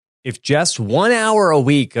If just 1 hour a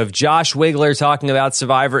week of Josh Wigler talking about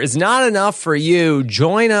Survivor is not enough for you,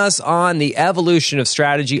 join us on the Evolution of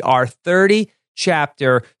Strategy, our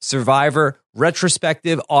 30-chapter Survivor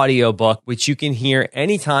retrospective audiobook, which you can hear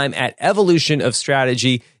anytime at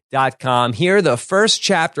evolutionofstrategy.com. Hear the first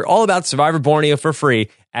chapter all about Survivor Borneo for free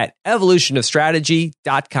at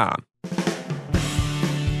evolutionofstrategy.com.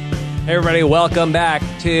 Hey everybody, welcome back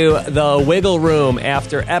to the Wiggle Room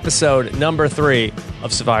after episode number 3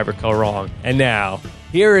 of Survivor Kaoh. And now,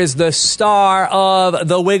 here is the star of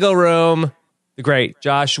the Wiggle Room, the great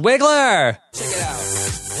Josh Wigler. Check it out.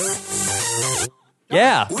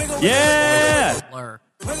 Yeah. Yeah.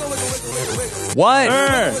 What?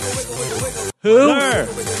 Who?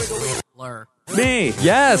 Blur. Me.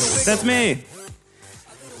 Yes. That's me.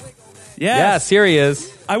 Yes, here he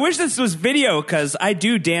is. I wish this was video because I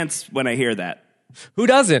do dance when I hear that. Who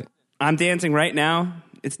doesn't? I'm dancing right now.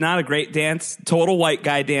 It's not a great dance, total white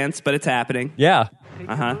guy dance, but it's happening. Yeah.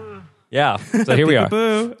 Uh-huh. Yeah. So here we are.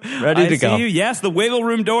 Ready to go. See you. Yes, the Wiggle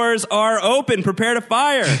Room doors are open. Prepare to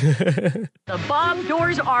fire. The bomb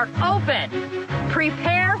doors are open.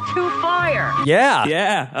 Prepare to fire. Yeah.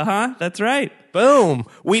 Yeah, uh-huh. That's right. Boom.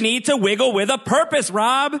 We need to wiggle with a purpose,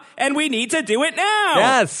 Rob, and we need to do it now.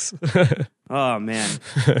 Yes. Oh, man.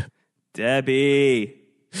 Debbie.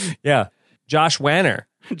 Yeah. Josh Wanner.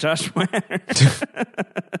 Josh Wanner.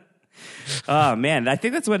 Oh, man. I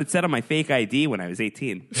think that's what it said on my fake ID when I was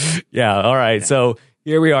 18. Yeah. All right. Yeah. So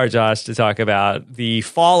here we are, Josh, to talk about the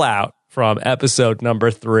fallout from episode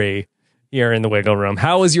number 3 here in the Wiggle Room.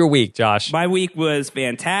 How was your week, Josh? My week was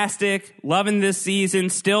fantastic. Loving this season.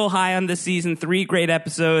 Still high on this season. 3 great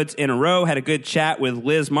episodes in a row. Had a good chat with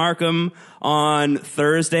Liz Markham on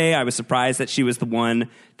Thursday. I was surprised that she was the one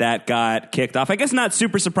that got kicked off. I guess not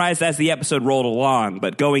super surprised as the episode rolled along,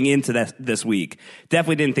 but going into this week,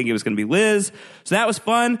 definitely didn't think it was going to be Liz. So that was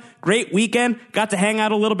fun. Great weekend. Got to hang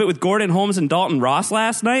out a little bit with Gordon Holmes and Dalton Ross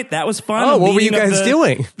last night. That was fun. Oh, what were you guys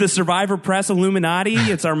doing? The Survivor Press Illuminati.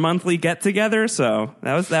 It's our monthly get together. So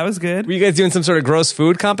that was good. Were you guys doing some sort of gross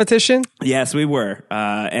food competition? Yes, we were.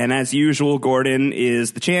 And as usual, Gordon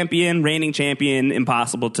is the champion, reigning champion.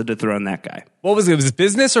 Impossible to dethrone that guy. What was it? Was it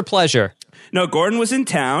business or pleasure? No, Gordon was in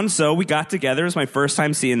town, so we got together. It was my first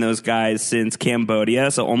time seeing those guys since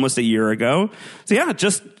Cambodia, so almost a year ago. So yeah,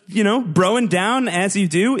 just, broing down as you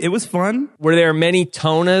do. It was fun. Were there many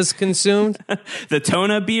tonas consumed? The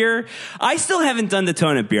Tona beer? I still haven't done the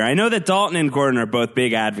Tona beer. I know that Dalton and Gordon are both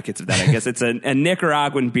big advocates of that. I guess it's a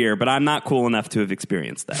Nicaraguan beer, but I'm not cool enough to have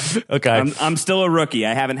experienced that. Okay. I'm still a rookie.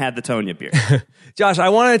 I haven't had the Tona beer. Josh, I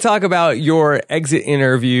wanted to talk about your exit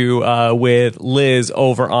interview with Liz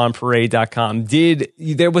over on Parade.com.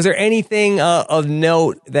 Was there anything of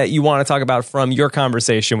note that you want to talk about from your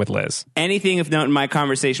conversation with Liz? Anything of note in my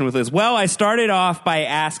conversation with Liz? Well, I started off by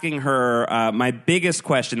asking her, my biggest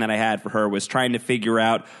question that I had for her was trying to figure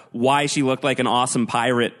out why she looked like an awesome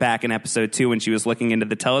pirate back in episode 2 when she was looking into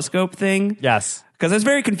the telescope thing. Yes. Because I was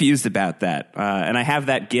very confused about that. And I have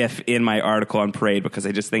that GIF in my article on Parade because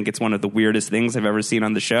I just think it's one of the weirdest things I've ever seen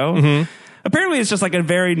on the show. Mm-hmm. Apparently, it's just like a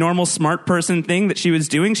very normal smart person thing that she was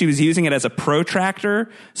doing. She was using it as a protractor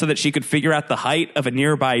so that she could figure out the height of a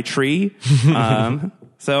nearby tree.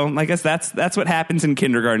 So I guess that's what happens in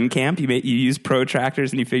kindergarten camp. You use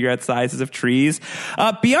protractors and you figure out sizes of trees.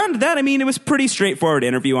 Beyond that, I mean, it was pretty straightforward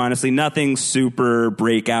interview, honestly. Nothing super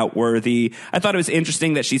breakout worthy. I thought it was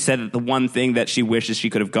interesting that she said that the one thing that she wishes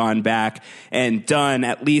she could have gone back and done,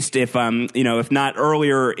 at least if not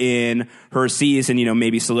earlier in her season,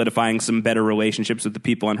 maybe solidifying some better relationships with the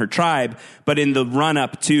people on her tribe, but in the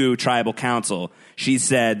run-up to tribal council, she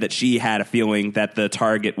said that she had a feeling that the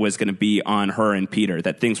target was going to be on her and Peter,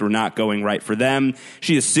 that things were not going right for them.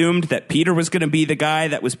 She assumed that Peter was going to be the guy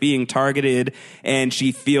that was being targeted, and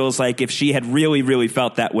she feels like if she had really, really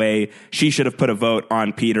felt that way, she should have put a vote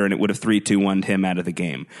on Peter, and it would have 3-2-1'd him out of the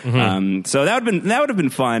game. Mm-hmm. So that would have been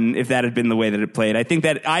fun if that had been the way that it played. I think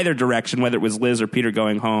that either direction, whether it was Liz or Peter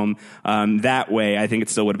going home, that way, I think it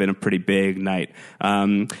still would have been a pretty big night.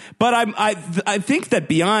 But I think that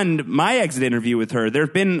beyond my exit interview with her, there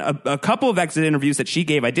have been a couple of exit interviews that she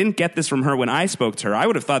gave. I didn't get this from her when I spoke to her. I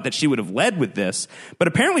would have thought that she would have led with this, but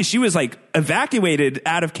apparently she was like evacuated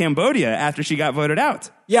out of Cambodia after she got voted out.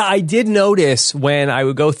 Yeah, I did notice when I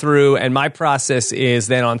would go through, and my process is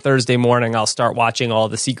then on Thursday morning, I'll start watching all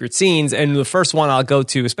the secret scenes, and the first one I'll go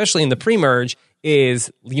to, especially in the pre-merge,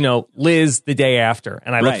 is, Liz the day after.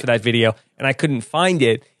 And I looked for that video, and I couldn't find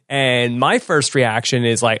it. And my first reaction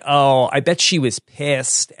is like, oh, I bet she was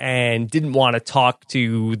pissed and didn't want to talk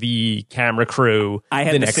to the camera crew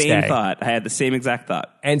the next day. I had the same exact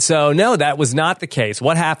thought. And so, no, that was not the case.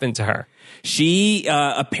 What happened to her? She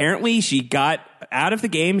apparently she got out of the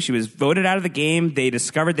game. She was voted out of the game. They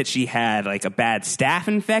discovered that she had like a bad staph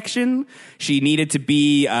infection. She needed to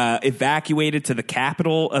be evacuated to the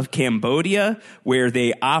capital of Cambodia, where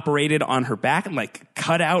they operated on her back and like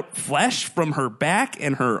cut out flesh from her back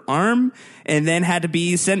and her arm, and then had to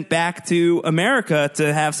be sent back to America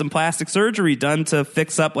to have some plastic surgery done to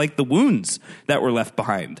fix up like the wounds that were left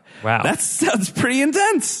behind. Wow. That sounds pretty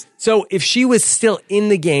intense. So if she was still in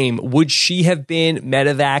the game, would she have been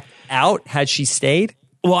medevac out had she stayed?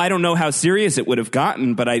 Well, I don't know how serious it would have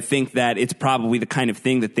gotten, but I think that it's probably the kind of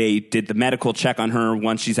thing that they did the medical check on her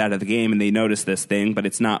once she's out of the game and they noticed this thing, but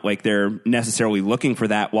it's not like they're necessarily looking for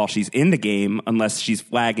that while she's in the game unless she's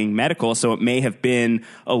flagging medical. So it may have been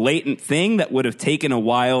a latent thing that would have taken a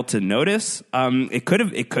while to notice. It could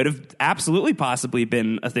have absolutely possibly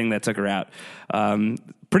been a thing that took her out.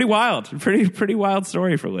 Pretty wild. Pretty wild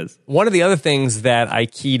story for Liz. One of the other things that I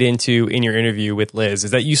keyed into in your interview with Liz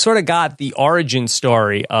is that you sort of got the origin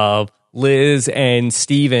story of Liz and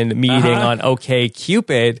Steven meeting on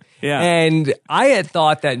OkCupid. Yeah. And I had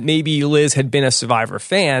thought that maybe Liz had been a Survivor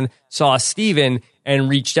fan, saw Steven and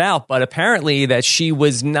reached out, but apparently that she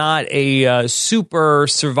was not a super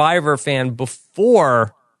Survivor fan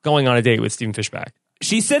before going on a date with Steven Fishbach.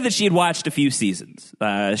 She said that she had watched a few seasons.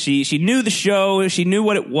 She knew the show. She knew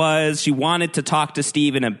what it was. She wanted to talk to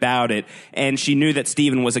Steven about it. And she knew that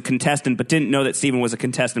Steven was a contestant, but didn't know that Steven was a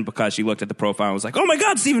contestant because she looked at the profile and was like, oh my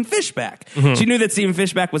God, Steven Fishbach. Mm-hmm. She knew that Steven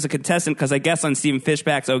Fishbach was a contestant because I guess on Steven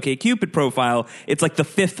Fishbach's OkCupid profile, it's like the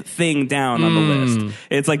 5th thing down on the list.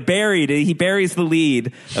 It's like buried. He buries the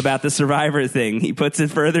lead about the Survivor thing. He puts it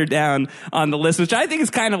further down on the list, which I think is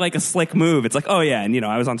kind of like a slick move. It's like, oh yeah, and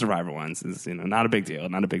I was on Survivor once. It's, not a big deal.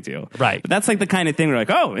 Not a big deal. Right. But that's like the kind of thing where like,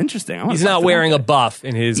 oh, interesting. He's not wearing a buff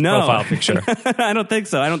in his profile picture. I don't think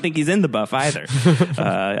so. I don't think he's in the buff either.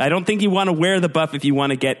 I don't think you want to wear the buff if you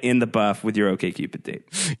want to get in the buff with your OkCupid date.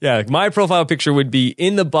 Yeah, my profile picture would be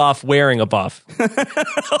in the buff wearing a buff.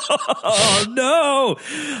 Oh, no.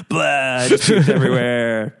 Blood shoots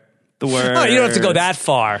everywhere. The worst. Oh, you don't have to go that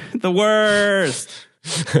far. The worst.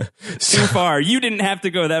 Too far. You didn't have to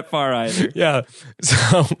go that far either. Yeah.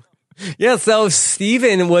 So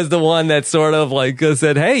Steven was the one that sort of like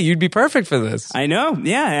said, hey, you'd be perfect for this. I know.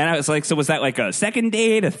 Yeah. And I was like, so was that like a second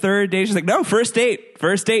date, a third date? She's like, no, first date.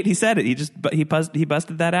 First date. He said it. He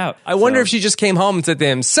busted that out. I wonder if she just came home and said to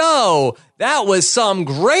him, so that was some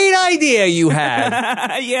great idea you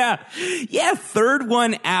had. Yeah. Third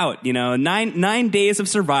one out, 9 days of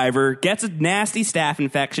Survivor, gets a nasty staph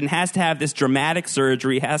infection, has to have this dramatic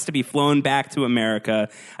surgery, has to be flown back to America.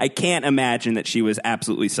 I can't imagine that she was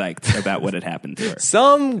absolutely psyched about what had happened to her.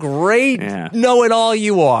 Some great know-it-all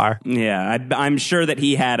you are. Yeah. I'm sure that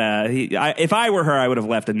he had if I were her, I would have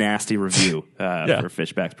left a nasty review for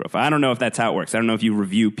Fishbach's profile. I don't know if that's how it works. I don't know if you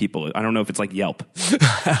review people. I don't know if it's like Yelp.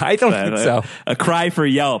 I don't think so. A cry for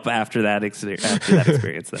Yelp after that experience.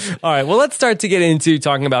 All right, well, let's start to get into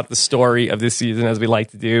talking about the story of this season, as we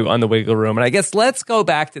like to do on the Wiggle Room. And I guess let's go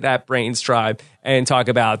back to that Brains Tribe and talk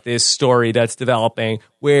about this story that's developing,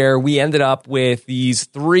 where we ended up with these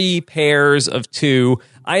 3 pairs of 2.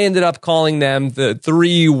 I ended up calling them the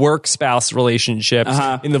 3 work spouse relationships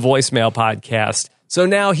in the voicemail podcast. So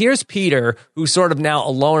now here's Peter, who's sort of now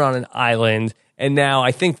alone on an island. And now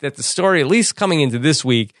I think that the story, at least coming into this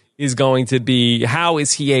week, is going to be how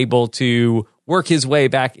is he able to work his way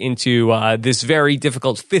back into this very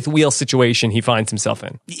difficult fifth wheel situation he finds himself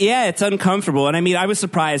in. Yeah, it's uncomfortable. And I mean, I was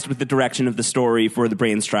surprised with the direction of the story for the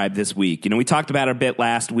Brains Tribe this week. We talked about it a bit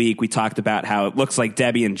last week. We talked about how it looks like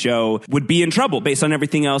Debbie and Joe would be in trouble based on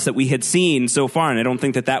everything else that we had seen so far. And I don't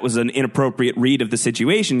think that that was an inappropriate read of the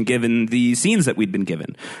situation given the scenes that we'd been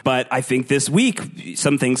given. But I think this week,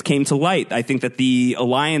 some things came to light. I think that the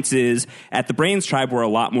alliances at the Brains Tribe were a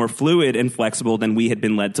lot more fluid and flexible than we had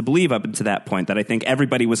been led to believe up until that point. That I think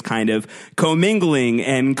everybody was kind of commingling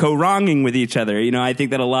and co-wronging with each other. I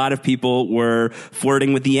think that a lot of people were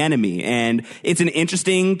flirting with the enemy. And it's an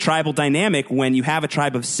interesting tribal dynamic when you have a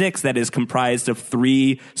tribe of 6 that is comprised of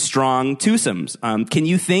 3 strong twosomes. Can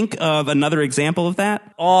you think of another example of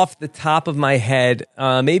that? Off the top of my head,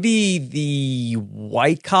 maybe the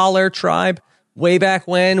White Collar tribe. Way back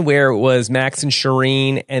when, where it was Max and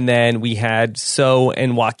Shireen, and then we had So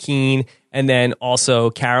and Joaquin, and then also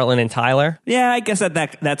Carolyn and Tyler. Yeah, I guess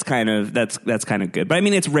that's kind of good. But I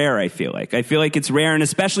mean, it's rare. I feel like it's rare, and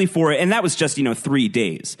especially for and that was just 3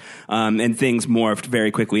 days, and things morphed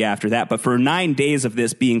very quickly after that. But for 9 days of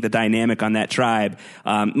this being the dynamic on that tribe,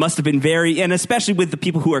 must have been very, and especially with the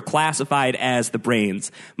people who are classified as the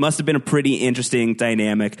brains, must have been a pretty interesting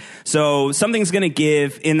dynamic. So something's going to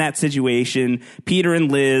give in that situation. Peter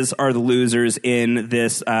and Liz are the losers in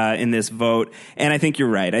this vote, and I think you're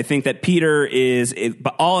right. I think that Peter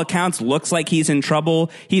by all accounts, looks like he's in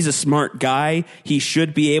trouble. He's a smart guy. He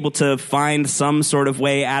should be able to find some sort of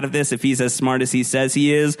way out of this if he's as smart as he says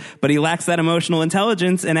he is, but he lacks that emotional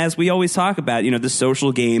intelligence. And as we always talk about, the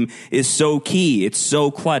social game is so key. It's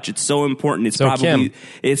so clutch. It's so important. It's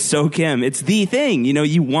so Kim. It's the thing.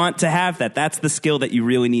 You want to have that. That's the skill that you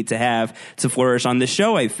really need to have to flourish on this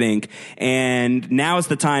show, I think. And now is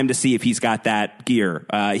the time to see if he's got that gear.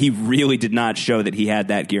 He really did not show that he had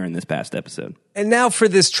that gear in this past episode. And now for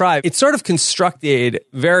this tribe, it's sort of constructed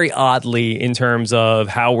very oddly in terms of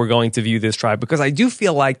how we're going to view this tribe, because I do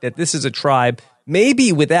feel like that this is a tribe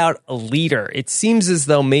maybe without a leader. It seems as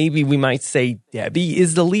though maybe we might say Debbie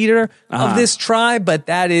is the leader of this tribe, but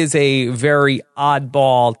that is a very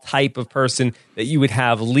oddball type of person that you would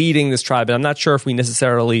have leading this tribe. And I'm not sure if we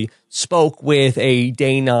necessarily spoke with a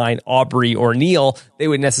Day 9 Aubrey or Neil, they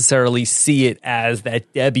would necessarily see it as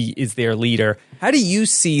that Debbie is their leader. How do you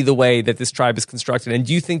see the way that this tribe is constructed? And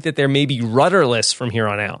do you think that they're maybe rudderless from here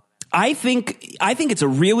on out? I think it's a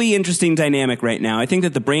really interesting dynamic right now. I think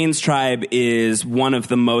that the Brains tribe is one of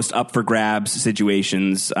the most up for grabs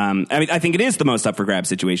situations. I think it is the most up for grabs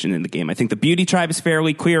situation in the game. I think the Beauty tribe is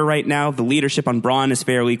fairly clear right now. The leadership on Braun is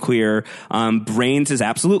fairly clear. Brains is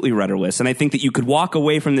absolutely rudderless. And I think that you could walk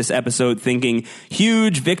away from this episode thinking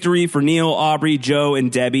huge victory for Neil, Aubrey, Joe, and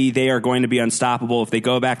Debbie. They are going to be unstoppable. If they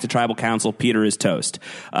go back to tribal council, Peter is toast.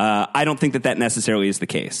 I don't think that necessarily is the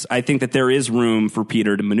case. I think that there is room for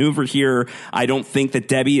Peter to maneuver here. I don't think that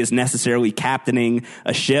Debbie is necessarily captaining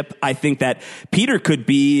a ship. I think that Peter could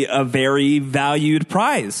be a very valued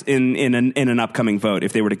prize in an upcoming vote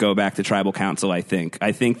if they were to go back to tribal council. I think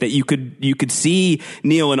that you could see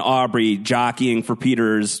Neil and Aubrey jockeying for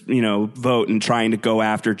Peter's vote and trying to go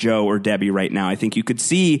after Joe or Debbie right now. I think you could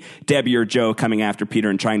see Debbie or Joe coming after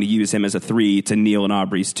Peter and trying to use him as a 3 to Neil and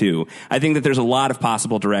Aubrey's 2. I think that there's a lot of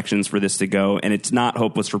possible directions for this to go, and it's not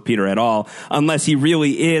hopeless for Peter at all, unless he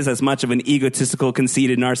really is as much of an egotistical,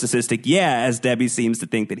 conceited, narcissistic, as Debbie seems to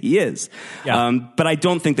think that he is. Yeah. But I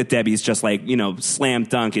don't think that Debbie's just slam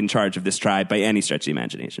dunk in charge of this tribe by any stretch of the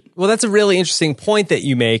imagination. Well, that's a really interesting point that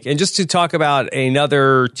you make. And just to talk about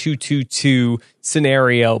another 2-2-2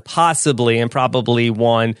 scenario, possibly, and probably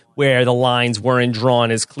one where the lines weren't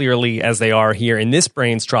drawn as clearly as they are here in this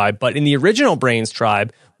Brains tribe. But in the original Brains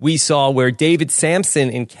tribe, we saw where David Sampson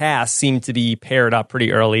and Cass seemed to be paired up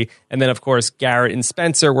pretty early. And then, of course, Garrett and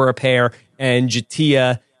Spencer were a pair, and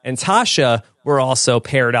Jatia and Tasha were also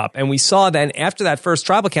paired up. And we saw then after that first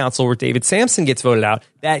tribal council where David Sampson gets voted out,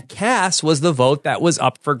 that Cass was the vote that was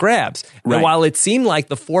up for grabs. Right. And while it seemed like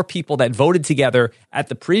the 4 people that voted together at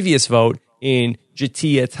the previous vote in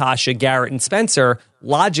Jatia, Tasha, Garrett, and Spencer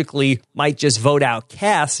logically might just vote out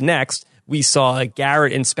Cass next, we saw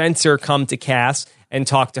Garrett and Spencer come to Cass and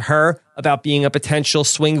talk to her about being a potential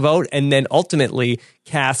swing vote. And then ultimately,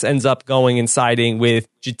 Cass ends up going and siding with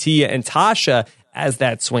Jatia and Tasha as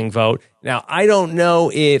that swing vote. Now, I don't know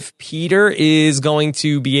if Peter is going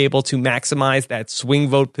to be able to maximize that swing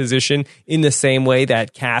vote position in the same way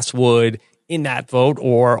that Cass would in that vote,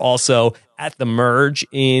 or also at the merge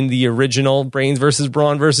in the original Brains versus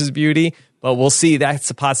Brawn versus Beauty. But we'll see. That's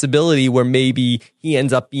a possibility where maybe he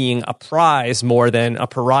ends up being a prize more than a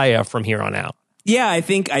pariah from here on out. Yeah, I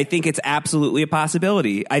think it's absolutely a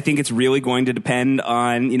possibility. I think it's really going to depend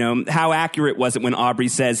on, how accurate was it when Aubrey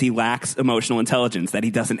says he lacks emotional intelligence, that he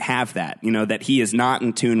doesn't have that, that he is not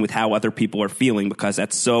in tune with how other people are feeling, because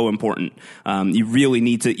that's so important. You really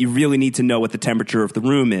need to know what the temperature of the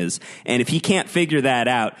room is. And if he can't figure that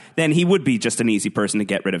out, then he would be just an easy person to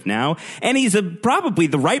get rid of now. And he's probably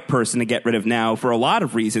the right person to get rid of now for a lot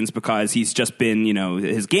of reasons, because he's just been,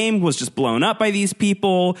 his game was just blown up by these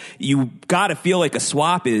people. You got to feel like a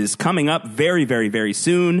swap is coming up very, very, very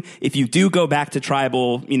soon. If you do go back to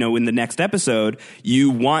tribal, in the next episode, you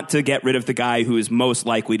want to get rid of the guy who is most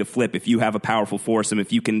likely to flip if you have a powerful foursome,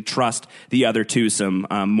 if you can trust the other twosome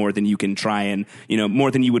more than you can try and, more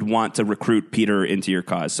than you would want to recruit Peter into your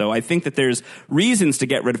cause. So I think that there's reasons to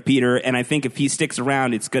get rid of Peter, and I think if he sticks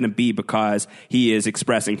around, it's going to be because he is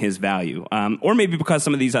expressing his value, or maybe because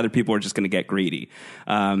some of these other people are just going to get greedy.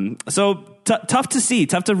 So tough to see,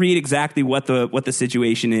 tough to read exactly what the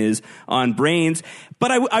situation is on Brains.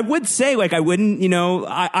 But I would say, like, I wouldn't,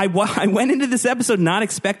 I went into this episode not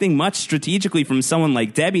expecting much strategically from someone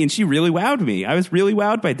like Debbie, and she really wowed me. I was really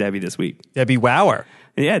wowed by Debbie this week. Debbie Wower.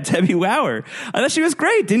 Yeah, Debbie Wower. I thought she was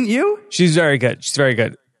great, didn't you? She's very good. She's very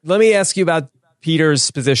good. Let me ask you about Peter's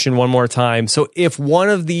position one more time. So if one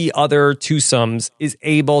of the other twosomes is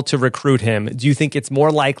able to recruit him, do you think it's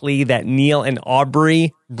more likely that Neil and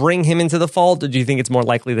Aubrey bring him into the fold, or do you think it's more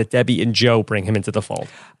likely that Debbie and Joe bring him into the fold?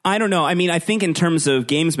 I don't know. I mean, I think in terms of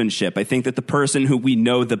gamesmanship, I think that the person who we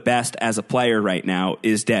know the best as a player right now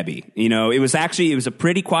is Debbie. It was a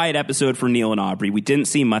pretty quiet episode for Neil and Aubrey. We didn't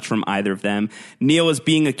see much from either of them. Neil is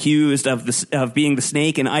being accused of being the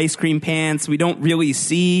snake in ice cream pants. We don't really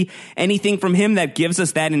see anything from him that gives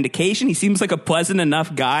us that indication. He seems like a pleasant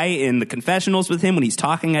enough guy in the confessionals with him when he's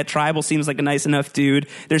talking at Tribal. Seems like a nice enough dude.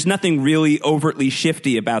 There's nothing really overtly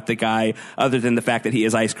shifty about the guy other than the fact that he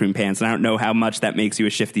has ice cream pants, and I don't know how much that makes you a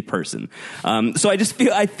shifty person. So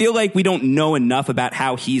I feel like we don't know enough about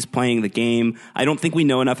how he's playing the game. I don't think we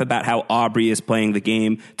know enough about how Aubrey is playing the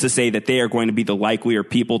game to say that they are going to be the likelier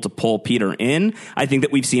people to pull Peter in. I think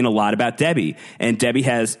that we've seen a lot about Debbie, and Debbie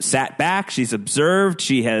has sat back, she's observed,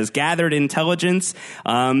 she has gathered intelligence.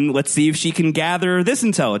 Let's see if she can gather this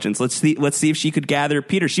intelligence. Let's see if she could gather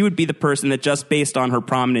Peter. She would be the person that, just based on her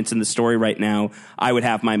prominence in the story right now, I would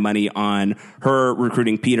have my money on her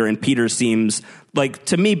recruiting Peter, and Peter seems like,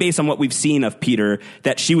 to me, based on what we've seen of Peter,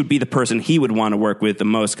 that she would be the person he would want to work with the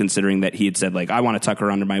most, considering that he had said, like, I want to tuck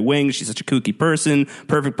her under my wing. She's such a kooky person,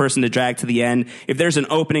 perfect person to drag to the end. If there's an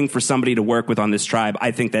opening for somebody to work with on this tribe,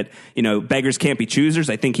 I think that, beggars can't be choosers.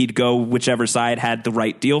 I think he'd go whichever side had the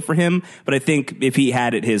right deal for him. But I think if he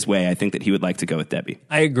had it his way, I think that he would like to go with Debbie.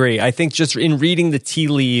 I agree. I think just in reading the tea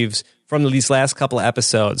leaves from these last couple of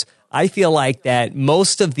episodes, I feel like that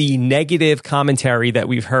most of the negative commentary that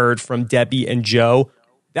we've heard from Debbie and Joe,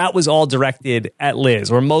 that was all directed at Liz,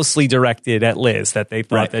 or mostly directed at Liz, that they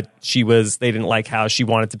thought that they didn't like how she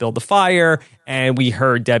wanted to build the fire, and we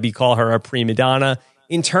heard Debbie call her a prima donna.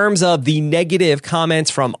 In terms of the negative comments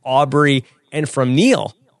from Aubrey and from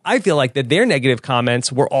Neil, I feel like that their negative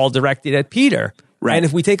comments were all directed at Peter. Right. And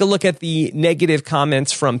if we take a look at the negative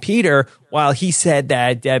comments from Peter, while he said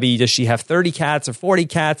that Debbie, does she have 30 cats or 40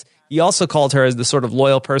 cats? He also called her as the sort of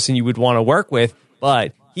loyal person you would want to work with.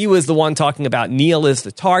 But he was the one talking about Neil is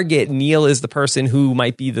the target. Neil is the person who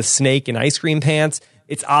might be the snake in ice cream pants.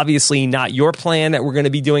 It's obviously not your plan that we're going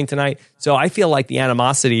to be doing tonight. So I feel like the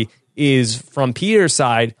animosity is from Peter's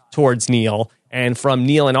side towards Neil. And from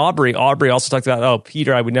Neil and Aubrey also talked about,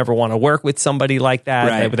 Peter, I would never want to work with somebody like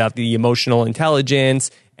that without the emotional intelligence.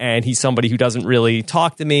 And he's somebody who doesn't really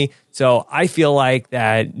talk to me. So I feel like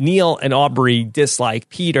that Neil and Aubrey dislike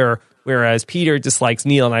Peter, whereas Peter dislikes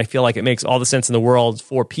Neil. And I feel like it makes all the sense in the world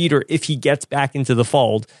for Peter, if he gets back into the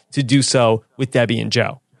fold, to do so with Debbie and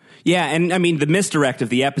Joe. Yeah, and I mean, the misdirect of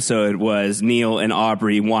the episode was Neil and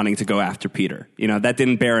Aubrey wanting to go after Peter. That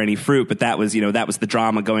didn't bear any fruit, but that was the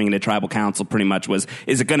drama going into tribal council pretty much was,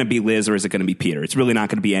 is it going to be Liz or is it going to be Peter? It's really not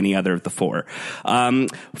going to be any other of the four.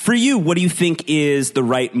 For you, what do you think is the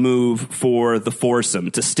right move for the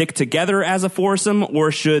foursome? To stick together as a foursome,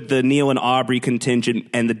 or should the Neil and Aubrey contingent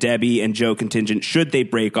and the Debbie and Joe contingent, should they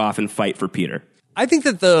break off and fight for Peter? I think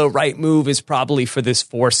that the right move is probably for this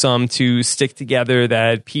foursome to stick together,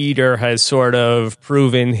 that Peter has sort of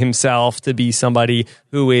proven himself to be somebody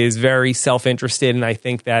who is very self-interested. And I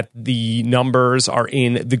think that the numbers are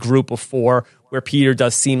in the group of four, where Peter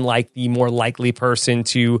does seem like the more likely person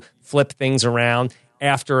to flip things around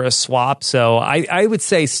after a swap. So I would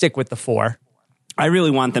say stick with the four. I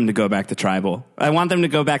really want them to go back to tribal. I want them to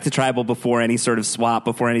go back to tribal before any sort of swap,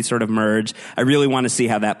 before any sort of merge. I really want to see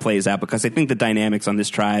how that plays out, because I think the dynamics on this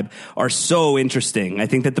tribe are so interesting. I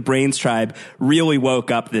think that the Brains tribe really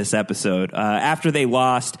woke up this episode. After they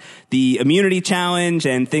lost the immunity challenge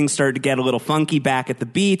and things started to get a little funky back at the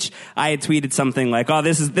beach, I had tweeted something like,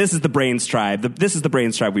 this is the Brains tribe. This is the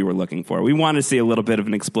Brains tribe we were looking for. We want to see a little bit of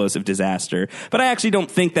an explosive disaster. But I actually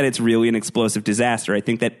don't think that it's really an explosive disaster. I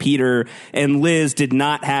think that Peter and Liz did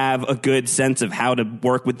not have a good sense of how to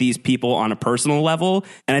work with these people on a personal level.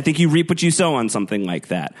 And I think you reap what you sow on something like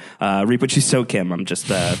that. Reap what you sow, Kim. I'm just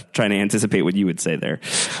trying to anticipate what you would say there.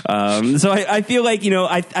 So I feel like,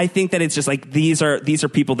 I think that it's just like these are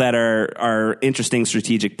people that are interesting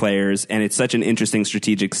strategic players, and it's such an interesting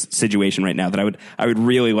strategic situation right now that I would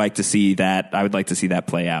really like to see that. I would like to see that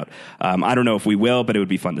play out. I don't know if we will, but it would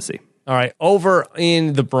be fun to see. All right, over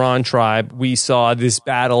in the Braun tribe, we saw this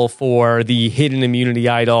battle for the hidden immunity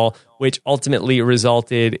idol, which ultimately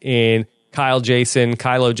resulted in Kylo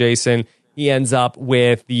Jason he ends up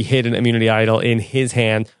with the hidden immunity idol in his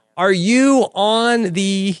hand. Are you on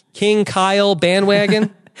the King Kyle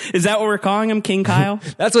bandwagon? Is that what we're calling him, King Kyle?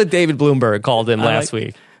 That's what David Bloomberg called him last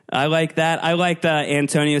week. I like that. I liked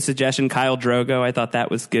Antonio's suggestion, Kyle Drogo. I thought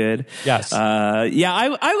that was good. Yes. I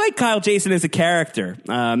like Kyle Jason as a character.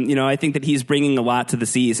 I think that he's bringing a lot to the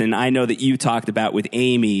season. I know that you talked about with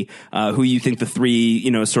Amy, who you think the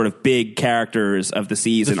three, sort of big characters of the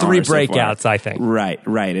season the three are breakouts, so far. I think.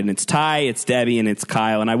 Right. And it's Ty, it's Debbie, and it's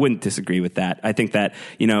Kyle, and I wouldn't disagree with that. I think that,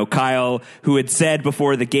 Kyle, who had said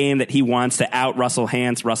before the game that he wants to out Russell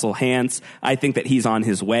Hantz, I think that he's on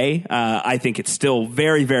his way. I think it's still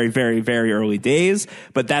very, very, very, very early days,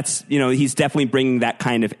 but that's, he's definitely bringing that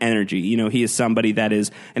kind of energy. He is somebody that is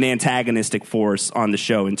an antagonistic force on the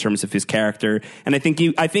show in terms of his character. And I think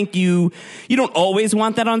you don't always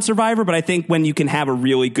want that on Survivor, but I think when you can have a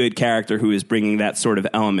really good character who is bringing that sort of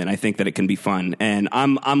element, I think that it can be fun. And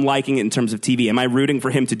I'm liking it in terms of TV. Am I rooting for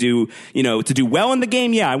him to do well in the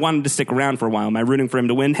game? Yeah, I want him to stick around for a while. Am I rooting for him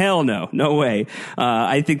to win? Hell no. No way.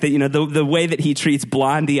 I think that, the way that he treats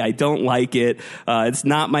Blondie, I don't like it. It's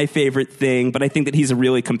not my favorite thing, but I think that he's a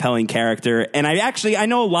really compelling character. And I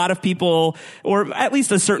know a lot of people, or at least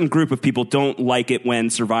a certain group of people, don't like it when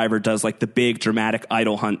Survivor does like the big dramatic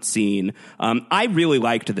idol hunt scene. I really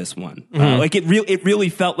liked this one. It really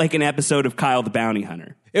felt like an episode of Kyle the Bounty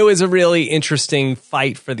Hunter. It was a really interesting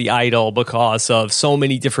fight for the idol because of so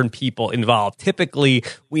many different people involved. Typically,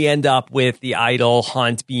 we end up with the idol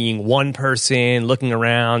hunt being one person looking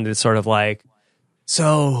around and sort of like,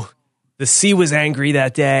 so the sea was angry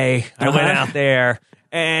that day. I went out there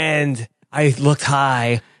and I looked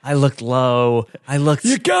high. I looked low.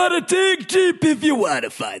 You gotta dig deep if you want to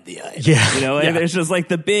find the idol. Yeah. There's just like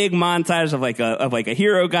the big montage of like a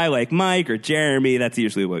hero guy like Mike or Jeremy. That's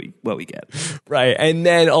usually what we get. Right. And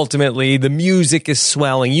then ultimately the music is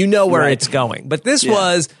swelling. You know where it's going. But this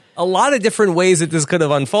was a lot of different ways that this could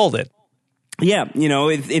have unfolded. Yeah,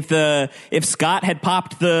 if Scott had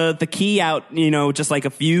popped the key out, just like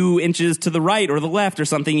a few inches to the right or the left or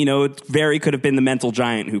something, it very could have been the mental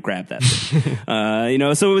giant who grabbed that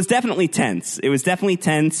thing. So it was definitely tense.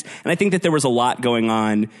 And I think that there was a lot going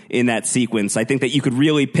on in that sequence. I think that you could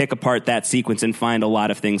really pick apart that sequence and find a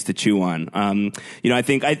lot of things to chew on. And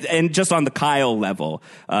just on the Kyle level,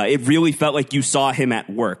 it really felt like you saw him at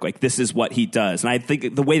work. Like, this is what he does. And I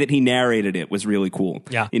think the way that he narrated it was really cool.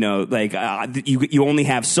 Yeah. You only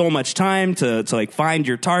have so much time to like find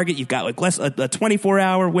your target. You've got like a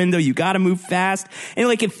 24-hour window. You got to move fast. And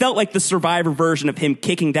like, it felt like the Survivor version of him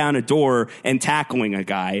kicking down a door and tackling a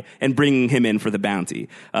guy and bringing him in for the bounty.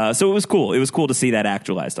 So it was cool. It was cool to see that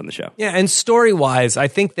actualized on the show. Yeah. And story-wise, I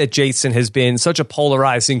think that Jason has been such a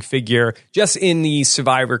polarizing figure just in the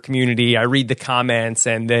Survivor community. I read the comments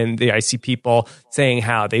and then I see people saying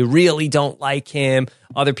how they really don't like him.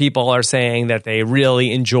 Other people are saying that they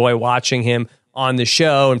really enjoy watching him on the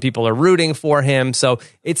show and people are rooting for him. So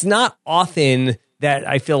it's not often that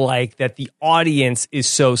I feel like that the audience is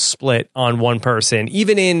so split on one person.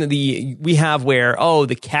 Even in we have where,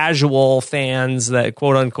 the casual fans that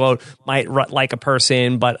quote unquote might like a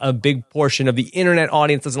person, but a big portion of the internet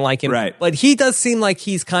audience doesn't like him. Right. But he does seem like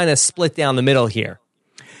he's kind of split down the middle here.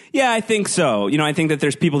 Yeah, I think so. I think that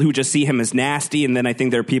there's people who just see him as nasty, and then I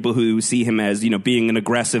think there are people who see him as, being an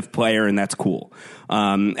aggressive player, and that's cool.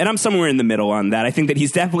 And I'm somewhere in the middle on that. I think that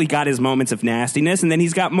he's definitely got his moments of nastiness, and then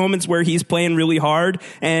he's got moments where he's playing really hard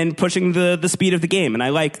and pushing the speed of the game, and I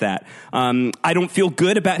like that. I don't feel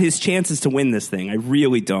good about his chances to win this thing. I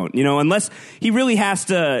really don't. Unless he really has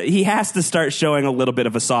to start showing a little bit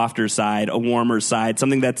of a softer side, a warmer side,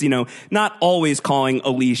 something that's, not always calling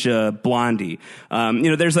Alicia Blondie.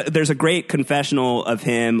 There's a great confessional of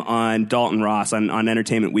him on Dalton Ross on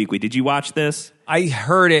Entertainment Weekly. Did you watch this? I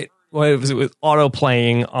heard it. It was auto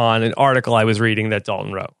playing on an article I was reading that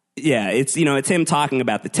Dalton wrote. Yeah, it's him talking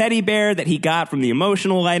about the teddy bear that he got from the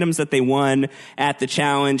emotional items that they won at the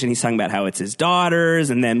challenge, and he's talking about how it's his daughter's,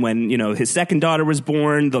 and then when, his second daughter was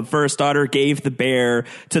born, the first daughter gave the bear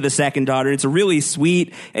to the second daughter. It's a really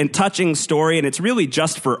sweet and touching story, and it's really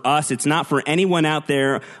just for us. It's not for anyone out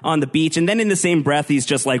there on the beach. And then in the same breath, he's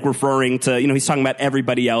just like referring to, he's talking about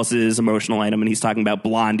everybody else's emotional item, and he's talking about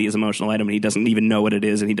Blondie's emotional item, and he doesn't even know what it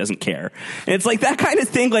is, and he doesn't care. And it's like that kind of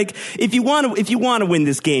thing. Like, if you want to win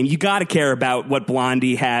this game, you got to care about what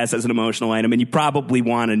Blondie has as an emotional item, and you probably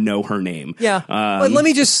want to know her name. Yeah. But let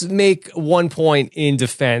me just make one point in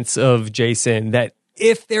defense of Jason, that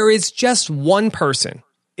if there is just one person,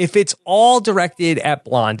 if it's all directed at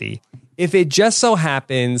Blondie, if it just so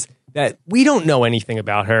happens that we don't know anything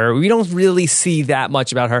about her. We don't really see that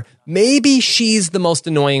much about her. Maybe she's the most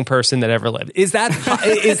annoying person that ever lived. Is that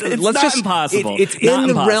impossible. It's in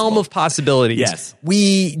the realm of possibilities. Yes.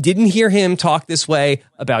 We didn't hear him talk this way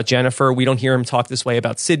about Jennifer. We don't hear him talk this way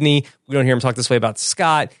about Sydney. We don't hear him talk this way about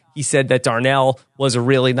Scott. He said that Darnell was a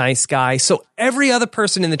really nice guy. So every other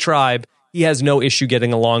person in the tribe, he has no issue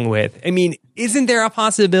getting along with. I mean, isn't there a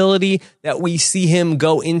possibility that we see him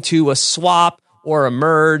go into a swap or a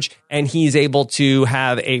merge and he's able to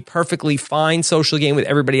have a perfectly fine social game with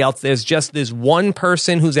everybody else? There's just this one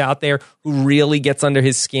person who's out there who really gets under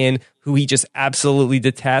his skin, who he just absolutely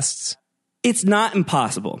detests. It's not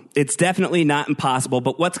impossible. It's definitely not impossible.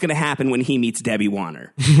 But what's going to happen when he meets Debbie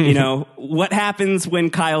Warner? You know, what happens when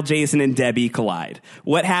Kyle, Jason, and Debbie collide?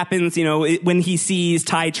 What happens, you know, when he sees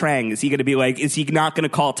Tai Trang? Is he going to be like, is he not going to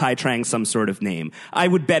call Tai Trang some sort of name? I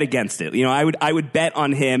would bet against it. You know, I would bet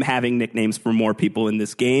on him having nicknames for more people in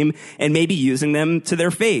this game and maybe using them to their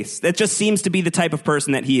face. That just seems to be the type of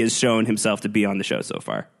person that he has shown himself to be on the show so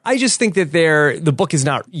far. I just think that the book is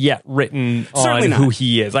not yet written on who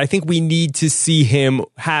he is. I think we need to see him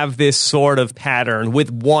have this sort of pattern with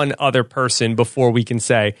one other person before we can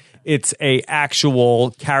say it's a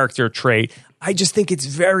actual character trait. I just think it's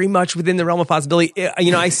very much within the realm of possibility.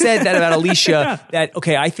 You know, I said that about Alicia, that,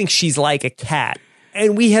 okay, I think she's like a cat.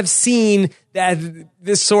 And we have seen that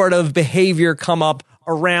this sort of behavior come up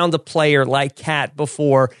around a player like Kat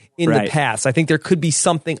before in the past. I think there could be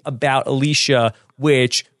something about Alicia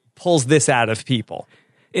which pulls this out of people.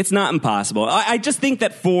 It's not impossible. I just think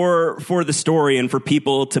that for the story and for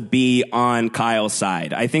people to be on Kyle's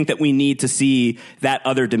side, I think that we need to see that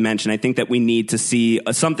other dimension. I think that we need to see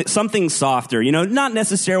something softer. You know, not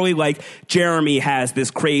necessarily like Jeremy has this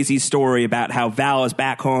crazy story about how Val is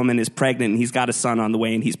back home and is pregnant and he's got a son on the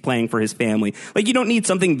way and he's playing for his family. Like, you don't need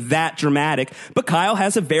something that dramatic, but Kyle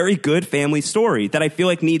has a very good family story that I feel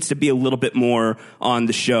like needs to be a little bit more on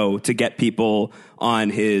the show to get people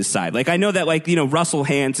on his side. Like, I know that, like, you know, Russell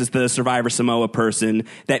Hantz is the Survivor Samoa person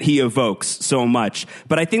that he evokes so much,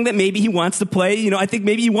 but I think that maybe he wants to play, you know, I think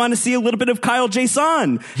maybe you want to see a little bit of Kyle Jason.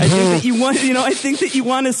 I think that you want, you know, I think that you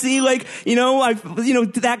want to see, like, you know,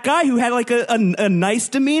 that guy who had like a nice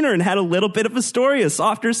demeanor and had a little bit of a story, a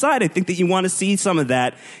softer side. I think that you want to see some of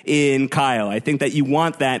that in Kyle. I think that you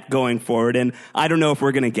want that going forward, and I don't know if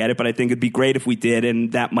we're going to get it, but I think it'd be great if we did,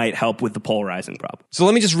 and that might help with the polarizing problem. So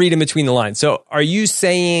let me just read in between the lines. So are you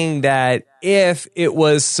saying that if it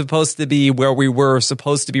was supposed to be where we were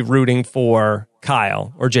supposed to be rooting for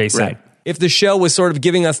Kyle or Jason, if the show was sort of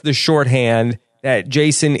giving us the shorthand that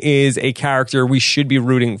Jason is a character we should be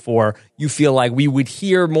rooting for, you feel like we would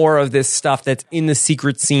hear more of this stuff that's in the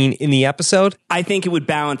secret scene in the episode? I think it would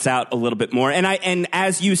balance out a little bit more. And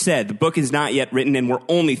as you said, the book is not yet written and we're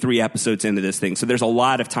only 3 episodes into this thing. So there's a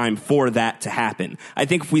lot of time for that to happen. I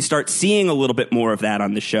think if we start seeing a little bit more of that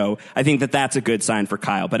on the show, I think that that's a good sign for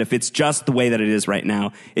Kyle. But if it's just the way that it is right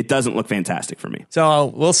now, it doesn't look fantastic for me. So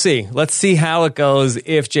we'll see. Let's see how it goes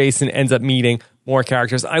if Jason ends up meeting more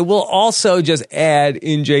characters. I will also just add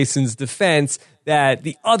in Jason's defense that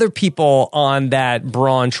the other people on that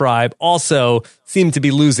Braun tribe also seem to be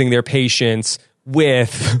losing their patience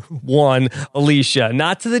with one Alicia,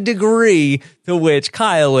 not to the degree to which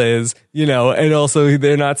Kyle is, you know, and also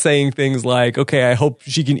they're not saying things like, okay, I hope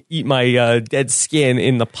she can eat my dead skin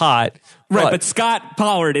in the pot. Right, but Scott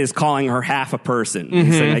Pollard is calling her half a person.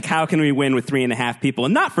 He's saying, like, how can we win with 3.5 people?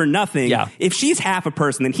 And not for nothing, if she's half a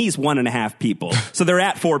person, then he's 1.5 people. So they're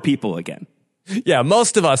at 4 people again. Yeah,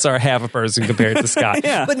 most of us are half a person compared to Scott.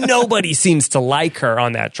 But nobody seems to like her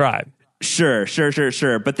on that tribe. Sure.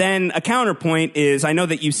 But then a counterpoint is, I know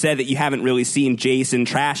that you said that you haven't really seen Jason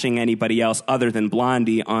trashing anybody else other than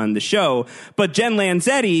Blondie on the show, but Jen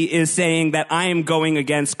Lanzetti is saying that I am going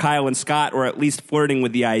against Kyle and Scott, or at least flirting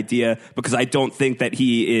with the idea, because I don't think that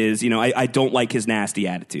he is, you know, I don't like his nasty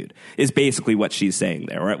attitude, is basically what she's saying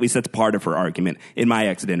there, or at least that's part of her argument in my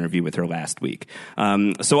exit interview with her last week.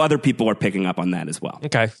 So other people are picking up on that as well.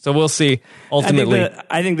 Okay, so we'll see ultimately.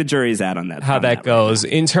 I think the jury's out on that. How that goes.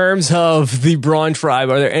 Right, in terms of the Braun tribe,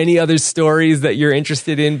 are there any other stories that you're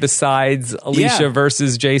interested in besides Alicia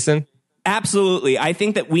versus Jason? Absolutely. I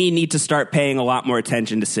think that we need to start paying a lot more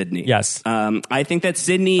attention to Sydney. Yes. I think that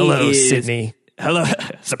Sydney Hello, Sydney. Hello,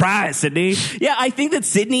 surprise, Sydney. Yeah, I think that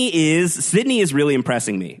Sydney is really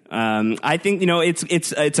impressing me. I think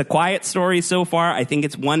it's a quiet story so far. I think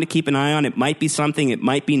it's one to keep an eye on. It might be something, it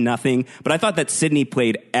might be nothing. But I thought that Sydney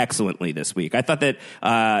played excellently this week. I thought that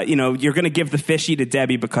you're going to give the fishy to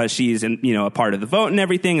Debbie because she's a part of the vote and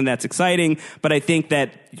everything, and that's exciting. But I think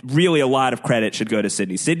that really a lot of credit should go to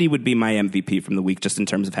Sydney. Sydney would be my MVP from the week, just in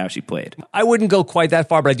terms of how she played. I wouldn't go quite that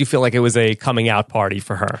far, but I do feel like it was a coming out party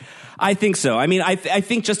for her. I think so. I mean, I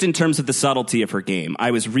think just in terms of the subtlety of her game, I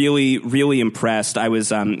was really, really impressed. I was,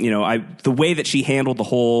 the way that she handled the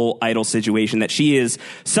whole idol situation, that she is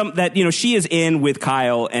she is in with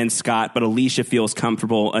Kyle and Scott, but Alicia feels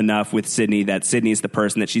comfortable enough with Sydney that Sydney's the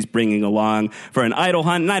person that she's bringing along for an idol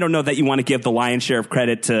hunt. And I don't know that you want to give the lion's share of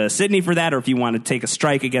credit to Sydney for that, or if you want to take a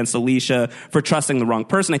strike against Alicia for trusting the wrong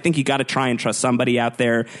person. I think you got to try and trust somebody out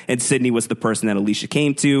there, and Sydney was the person that Alicia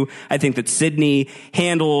came to. I think that Sydney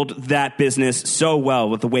handled that business so well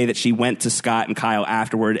with the way that she went to Scott and Kyle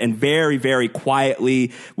afterward, and very, very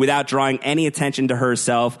quietly, without drawing any attention to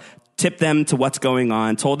herself, tipped them to what's going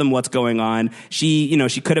on, told them what's going on. She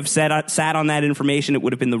could have sat on that information. It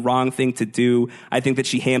would have been the wrong thing to do. I think that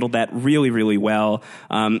she handled that really, really well.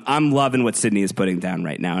 I'm loving what Sydney is putting down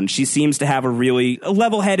right now, and she seems to have a really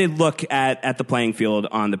level-headed look at the playing field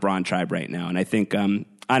on the Braun tribe right now. And I think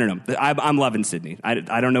I don't know. I'm loving Sydney.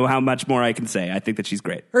 I don't know how much more I can say. I think that she's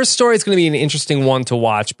great. Her story is going to be an interesting one to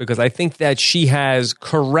watch, because I think that she has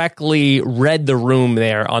correctly read the room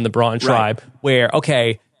there on the Braun tribe, where,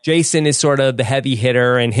 okay, Jason is sort of the heavy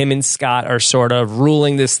hitter, and him and Scott are sort of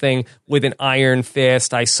ruling this thing with an iron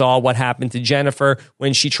fist. I saw what happened to Jennifer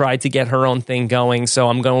when she tried to get her own thing going, so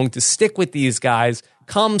I'm going to stick with these guys.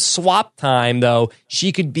 Come swap time, though,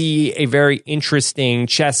 she could be a very interesting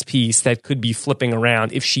chess piece that could be flipping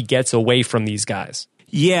around if she gets away from these guys.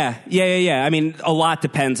 Yeah. I mean, a lot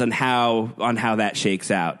depends on how that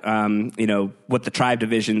shakes out. What the tribe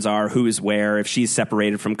divisions are, who is where, if she's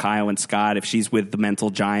separated from Kyle and Scott, if she's with the mental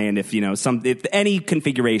giant, if any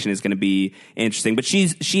configuration is going to be interesting. But she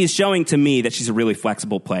is showing to me that she's a really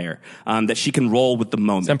flexible player, that she can roll with the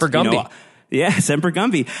moment. Semper Gumby. Yeah, Semper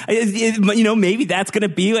Gumby. Maybe that's going to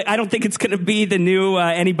be, I don't think it's going to be the new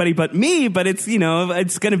Anybody But Me, but it's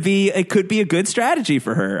going to be, it could be a good strategy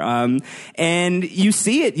for her. And you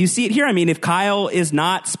see it here. I mean, if Kyle is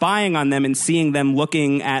not spying on them and seeing them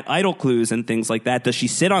looking at idol clues and things like that, does she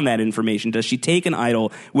sit on that information? Does she take an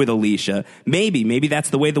idol with Alicia? Maybe that's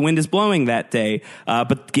the way the wind is blowing that day.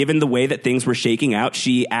 But given the way that things were shaking out,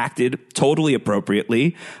 she acted totally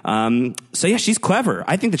appropriately. So yeah, she's clever.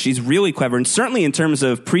 I think that she's really clever. And certainly in terms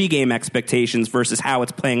of pregame expectations versus how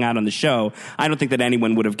it's playing out on the show, I don't think that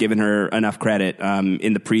anyone would have given her enough credit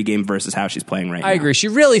in the pregame versus how she's playing right now. I agree. She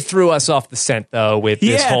really threw us off the scent, though, with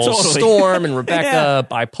this whole Storm and Rebecca,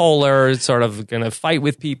 bipolar, sort of going to fight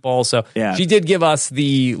with people. So she did give us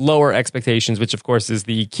the lower expectations, which, of course, is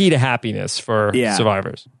the key to happiness for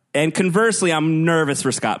survivors. And conversely, I'm nervous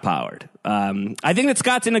for Scott Pollard. I think that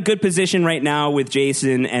Scott's in a good position right now with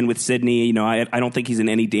Jason and with Sydney. I don't think he's in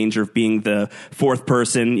any danger of being the fourth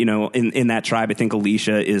person, in that tribe. I think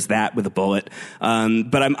Alicia is that with a bullet.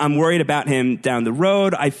 But I'm worried about him down the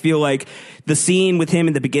road. I feel like the scene with him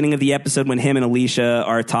in the beginning of the episode when him and Alicia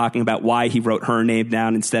are talking about why he wrote her name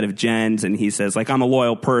down instead of Jen's, and he says, like, I'm a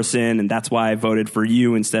loyal person, and that's why I voted for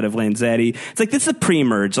you instead of Lanzetti. It's like, this is a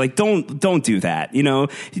pre-merge. Like, don't do that.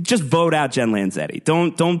 Just vote out Jen Lanzetti.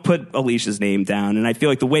 Don't put Alicia's name down. And I feel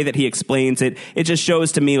like the way that he explains it, it just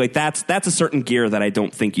shows to me like that's a certain gear that I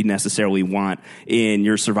don't think you necessarily want in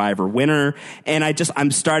your Survivor winner. And I'm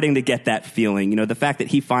starting to get that feeling. The fact that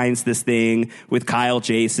he finds this thing with Kyle,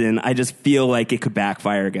 Jason, I just feel like it could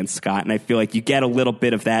backfire against Scott. And I feel like you get a little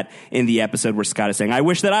bit of that in the episode where Scott is saying, I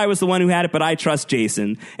wish that I was the one who had it, but I trust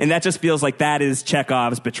Jason. And that just feels like that is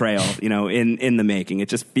Chekhov's betrayal, in the making. It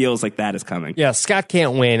just feels like that is coming. Yeah, Scott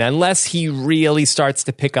can't win unless he really starts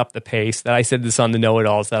to pick up the pace. That I said this on the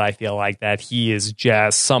know-it-alls, that I feel like that he is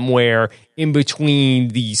just somewhere in between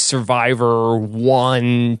the Survivor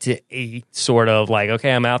 1 to 8 sort of like,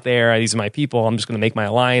 okay, I'm out there. These are my people. I'm just going to make my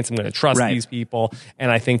alliance. I'm going to trust these people. And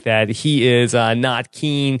I think that he is not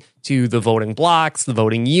keen to the voting blocks, the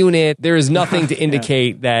voting unit. There is nothing to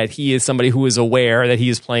indicate that he is somebody who is aware that he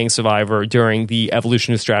is playing Survivor during the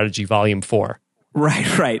Evolution of Strategy Volume 4.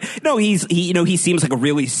 Right. No, he seems like a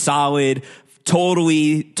really solid,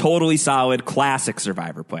 totally solid classic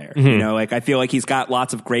Survivor player. You know, like I feel like he's got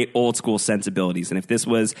lots of great old school sensibilities. And if this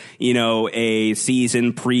was, you know, a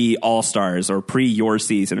season pre All-Stars or pre your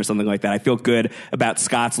season or something like that, I feel good about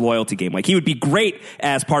Scott's loyalty game. Like he would be great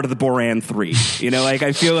as part of the Boran 3. You know, like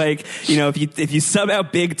I feel like, you know, if you sub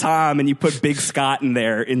out Big Tom and you put Big Scott in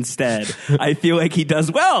there instead, I feel like he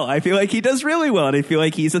does well. I feel like he does really well, and I feel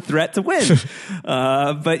like he's a threat to win.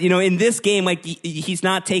 But you know, in this game, like he's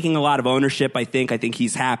not taking a lot of ownership. I think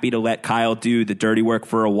he's happy to let Kyle do the dirty work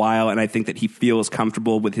for a while, and I think that he feels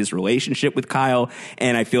comfortable with his relationship with Kyle,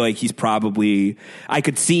 and I feel like I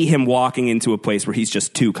could see him walking into a place where he's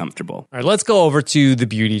just too comfortable. All right, let's go over to the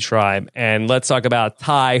Beauty Tribe, and let's talk about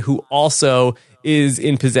Ty, who also is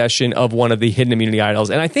in possession of one of the hidden immunity idols.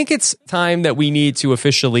 And I think it's time that we need to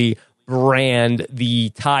officially brand the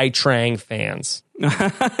Ty Trang fans.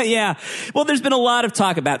 Yeah. Well, there's been a lot of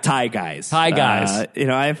talk about Thai guys. Thai guys. You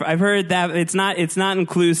know, I've heard that it's not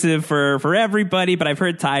inclusive for everybody, but I've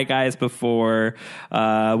heard Thai guys before.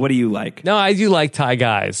 What do you like? No, I do like Thai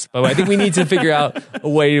guys, but I think we need to figure out a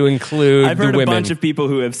way to include I've heard the women. a bunch of people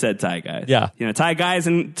who have said Thai guys. Yeah. You know, Thai guys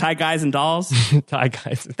and dolls. Thai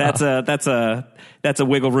guys. That's a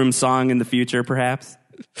Wiggle Room song in the future, perhaps.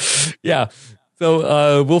 Yeah.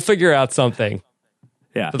 So we'll figure out something.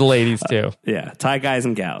 Yeah. For the ladies, too. Yeah. Thai guys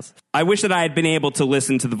and gals. I wish that I had been able to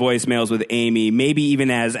listen to the voicemails with Amy, maybe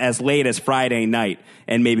even as late as Friday night,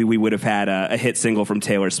 and maybe we would have had a hit single from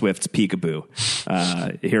Taylor Swift's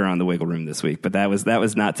Peekaboo here on the Wiggle Room this week. But that was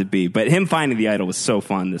not to be. But him finding the idol was so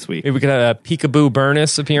fun this week. Maybe we could have a Peekaboo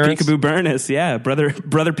Burness appearance. Peekaboo Burness, yeah. Brother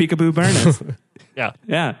Peekaboo Burness. Yeah.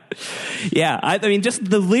 Yeah. Yeah. I mean, just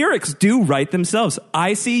the lyrics do write themselves.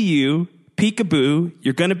 I see you. Peekaboo,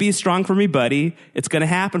 you're going to be strong for me, buddy. It's going to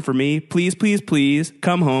happen for me. Please, please, please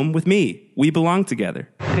come home with me. We belong together.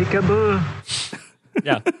 Peekaboo.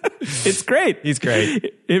 Yeah. It's great. He's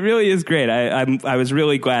great. It really is great. I was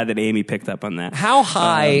really glad that Amy picked up on that. How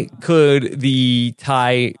high could the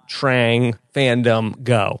Ty Trang fandom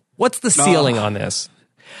go? What's the ceiling on this?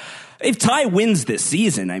 If Ty wins this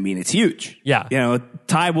season, I mean, it's huge. Yeah. You know,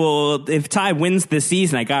 if Ty wins this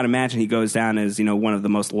season, I got to imagine he goes down as, you know, one of the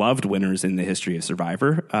most loved winners in the history of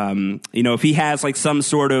Survivor. You know, if he has like some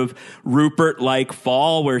sort of Rupert-like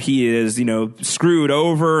fall where he is, you know, screwed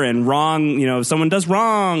over and wrong, you know, someone does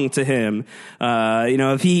wrong to him, you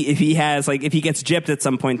know, if he gets gypped at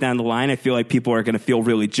some point down the line, I feel like people are going to feel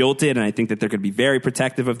really jilted, and I think that they're going to be very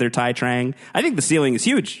protective of their Ty Trang. I think the ceiling is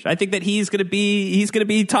huge. I think that he's going to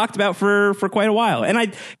be talked about for quite a while. And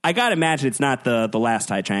I gotta imagine it's not the last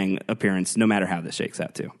Tai Chang appearance, no matter how this shakes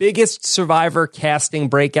out too. Biggest Survivor casting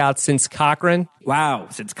breakout since Cochran? Wow,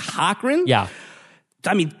 since Cochran? Yeah.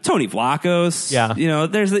 I mean, Tony Vlachos. Yeah. You know,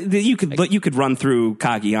 you could run through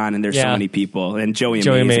Kagian, and there's so many people, and Joey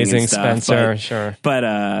Amazing and stuff, Spencer, sure. But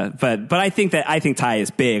I think Ty is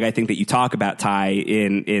big. I think that you talk about Ty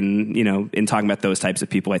in talking about those types of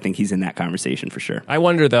people. I think he's in that conversation for sure. I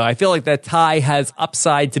wonder though. I feel like that Ty has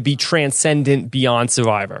upside to be transcendent beyond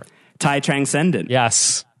Survivor. Ty Transcendent.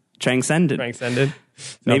 Yes. Transcendent.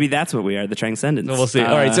 Maybe that's what we are, the Transcendents. So we'll see.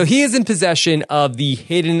 All right, so he is in possession of the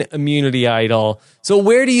hidden immunity idol. So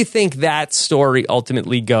where do you think that story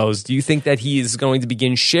ultimately goes? Do you think that he is going to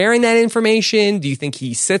begin sharing that information? Do you think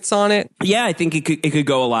he sits on it? Yeah, I think it could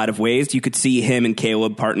go a lot of ways. You could see him and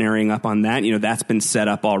Caleb partnering up on that. You know, that's been set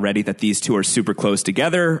up already that these two are super close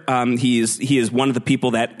together. He is one of the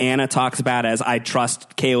people that Anna talks about as I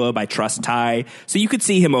trust Caleb, I trust Ty. So you could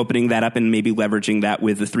see him opening that up and maybe leveraging that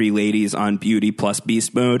with the three ladies on Beauty plus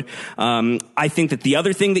Beast mode. I think that the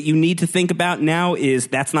other thing that you need to think about now is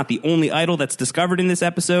that's not the only idol that's discovered in this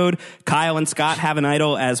episode. Kyle and Scott have an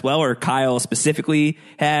idol as well, or Kyle specifically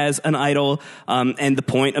has an idol. And the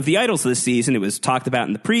point of the idols this season, it was talked about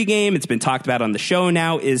in the pregame, it's been talked about on the show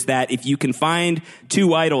now, is that if you can find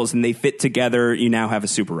two idols and they fit together, you now have a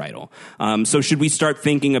super idol. So should we start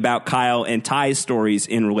thinking about Kyle and Ty's stories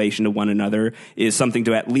in relation to one another is something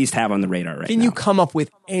to at least have on the radar right now. Can you come up with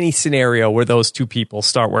any scenario where those two people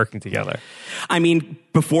start working together? I mean,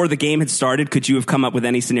 before the game had started, could you have come up with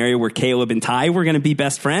any scenario where Caleb and Ty were going to be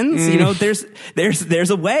best friends? You know, there's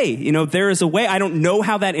a way. You know, there is a way. I don't know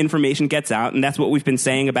how that information gets out, and that's what we've been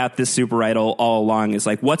saying about this super idol all along. Is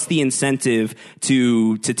like, what's the incentive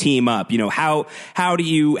to team up? You know, how do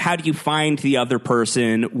you find the other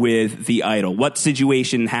person with the idol? What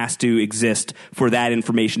situation has to exist for that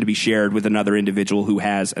information to be shared with another individual who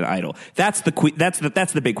has an idol? That's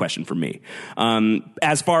the big question for me.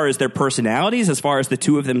 As far as their personalities, as far as the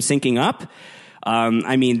two of them syncing up,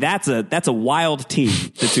 I mean, that's a wild team,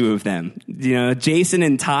 the two of them. Jason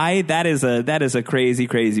and Ty, that is a crazy,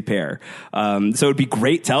 crazy pair. So it'd be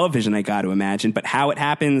great television, I got to imagine. But how it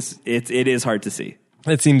happens, it is hard to see.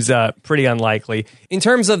 It seems pretty unlikely. In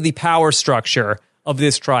terms of the power structure of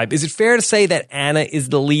this tribe, is it fair to say that Anna is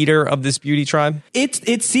the leader of this beauty tribe?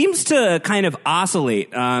 It seems to kind of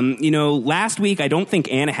oscillate. Last week, I don't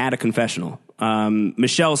think Anna had a confessional.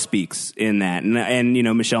 Michelle speaks in that. And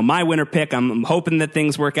Michelle, my winner pick, I'm hoping that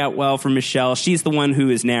things work out well for Michelle. She's the one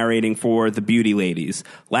who is narrating for the beauty ladies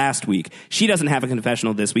last week. She doesn't have a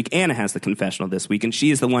confessional this week. Anna has the confessional this week, and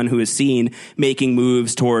she is the one who is seen making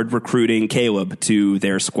moves toward recruiting Caleb to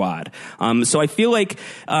their squad. So I feel like,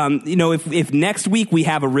 if next week we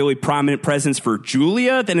have a really prominent presence for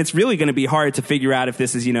Julia, then it's really going to be hard to figure out if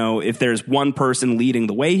this is, if there's one person leading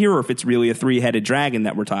the way here, or if it's really a three-headed dragon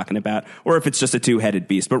that we're talking about, or if it's just a two-headed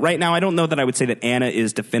beast. But right now, I don't know that I would say that Anna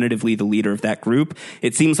is definitively the leader of that group.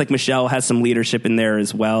 It seems like Michelle has some leadership in there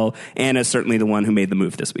as well. Anna's certainly the one who made the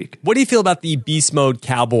move this week. What do you feel about the beast mode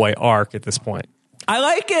cowboy arc at this point? I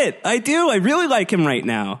like it. I do. I really like him right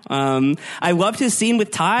now. I loved his scene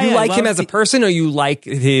with Ty. You like him as a person, or you like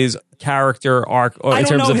his character arc, or in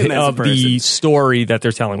terms of the story that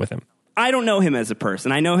they're telling with him? I don't know him as a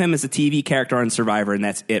person. I know him as a TV character on Survivor, and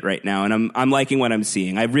that's it right now. And I'm liking what I'm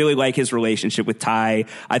seeing. I really like his relationship with Ty.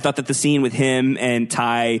 I thought that the scene with him and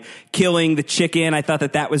Ty killing the chicken, I thought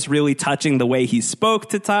that was really touching, the way he spoke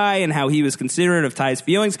to Ty and how he was considerate of Ty's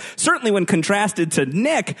feelings. Certainly when contrasted to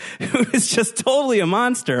Nick, who is just totally a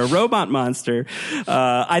monster, a robot monster.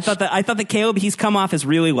 I thought that Caleb, he's come off as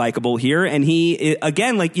really likable here. And he,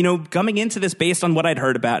 again, coming into this based on what I'd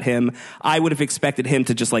heard about him, I would have expected him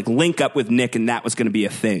to just link up with Nick, and that was going to be a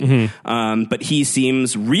thing. Mm-hmm. But he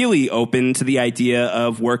seems really open to the idea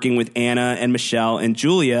of working with Anna and Michelle and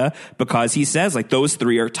Julia, because he says, those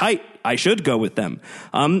three are tight. I should go with them.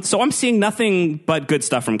 So I'm seeing nothing but good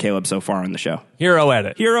stuff from Caleb so far on the show. Hero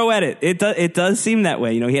edit. It does seem that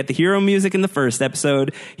way. He had the hero music in the first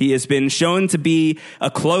episode. He has been shown to be a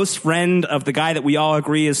close friend of the guy that we all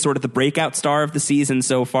agree is sort of the breakout star of the season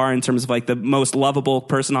so far, in terms of the most lovable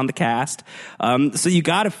person on the cast. So you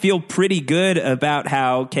got to feel pretty good about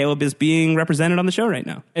how Caleb is being represented on the show right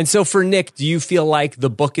now. And so for Nick, do you feel like the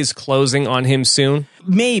book is closing on him soon?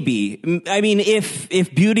 Maybe. I mean,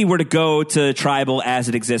 if beauty were to go to tribal as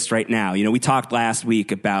it exists right now, we talked last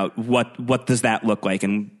week about what does that look like,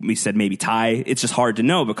 and we said maybe Ty. It's just hard to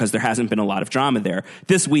know because there hasn't been a lot of drama there.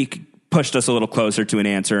 This week pushed us a little closer to an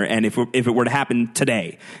answer. And if it were to happen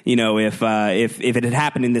today, if it had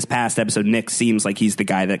happened in this past episode, Nick seems like he's the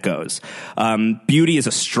guy that goes. Beauty is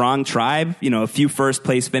a strong tribe, a few first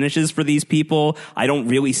place finishes for these people. I don't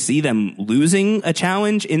really see them losing a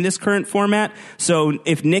challenge in this current format. So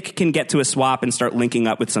if Nick can get to a swap and start linking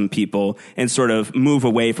up with some people and sort of move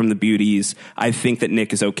away from the beauties, I think that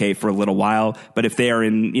Nick is okay for a little while. But if they're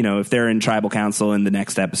in tribal council in the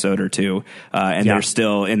next episode or two, and they're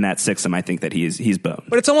still in that sixth, I think that he's boned.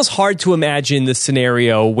 But it's almost hard to imagine the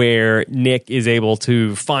scenario where Nick is able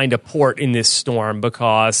to find a port in this storm,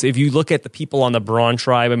 because if you look at the people on the Braun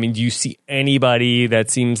tribe, I mean, do you see anybody that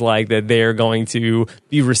seems like that they're going to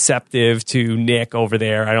be receptive to Nick over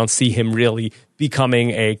there? I don't see him really becoming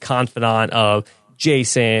a confidant of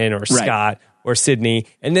Jason or Scott. Or Sydney.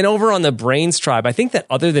 And then over on the Brains tribe, I think that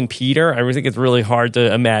other than Peter, I really think it's really hard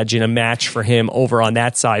to imagine a match for him over on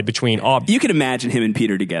that side between Aubrey. You can imagine him and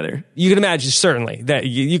Peter together. You can imagine, certainly, that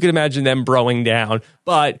you can imagine them broing down.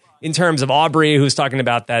 But in terms of Aubrey, who's talking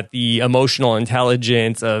about that the emotional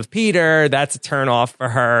intelligence of Peter, that's a turnoff for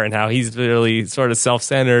her, and how he's really sort of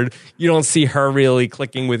self-centered. You don't see her really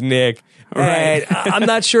clicking with Nick. Right. I'm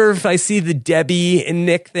not sure if I see the Debbie and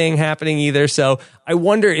Nick thing happening either. So I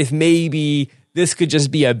wonder if maybe this could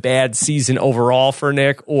just be a bad season overall for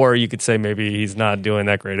Nick, or you could say maybe he's not doing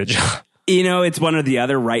that great a job. It's one or the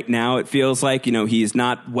other right now. It feels like, he's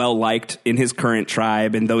not well liked in his current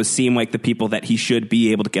tribe, and those seem like the people that he should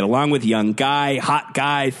be able to get along with. Young guy, hot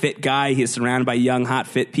guy, fit guy. He's surrounded by young, hot,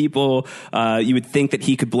 fit people. You would think that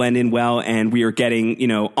he could blend in well, and we are getting,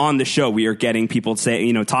 on the show, we are getting people say,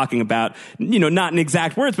 talking about, not in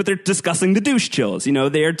exact words, but they're discussing the douche chills.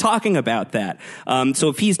 They're talking about that. So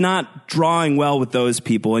if he's not drawing well with those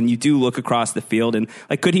people, and you do look across the field, and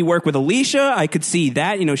could he work with Alicia? I could see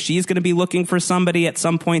that. She's going to be looking for somebody at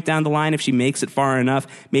some point down the line if she makes it far enough.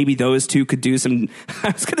 Maybe those two could do some,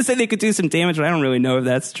 I was going to say they could do some damage, but I don't really know if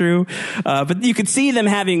that's true. But you could see them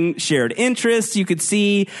having shared interests. I could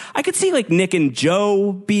see Nick and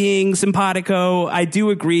Joe being simpatico. I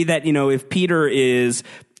do agree that, if Peter is,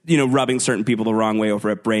 rubbing certain people the wrong way over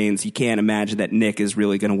at Brains, you can't imagine that Nick is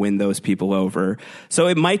really going to win those people over. So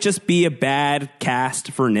it might just be a bad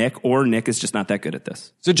cast for Nick, or Nick is just not that good at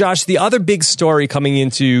this. So Josh, the other big story coming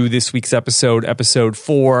into this week's episode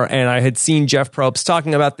 4, and I had seen Jeff Probst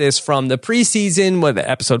talking about this from the preseason, where the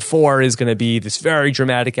episode 4 is going to be this very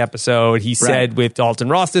dramatic episode. He said with Dalton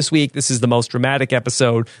Ross this week, this is the most dramatic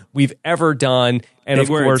episode we've ever done. And Big of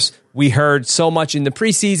words. course, we heard so much in the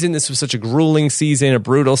preseason. This was such a grueling season, a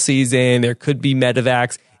brutal season. There could be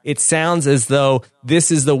medevacs. It sounds as though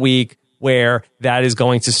this is the week where that is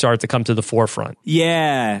going to start to come to the forefront.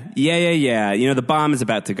 Yeah. The bomb is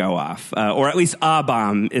about to go off, or at least a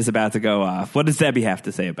bomb is about to go off. What does Debbie have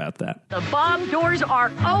to say about that? The bomb doors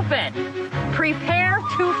are open. Prepare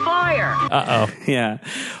to fire. Uh-oh. Yeah.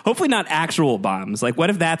 Hopefully not actual bombs. Like,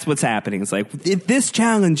 what if that's what's happening? It's like, in this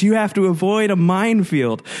challenge, you have to avoid a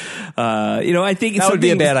minefield. I think that would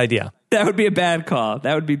be a bad idea. That would be a bad call.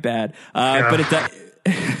 That would be bad. But it does.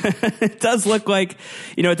 It does look like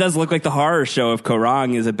the horror show of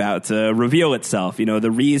Kaoh is about to reveal itself.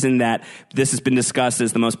 The reason that this has been discussed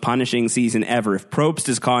as the most punishing season ever. If Probst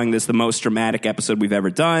is calling this the most dramatic episode we've ever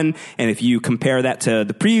done, and if you compare that to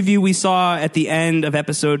the preview we saw at the end of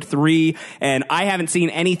episode 3, and I haven't seen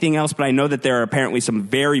anything else, but I know that there are apparently some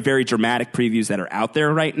very, very dramatic previews that are out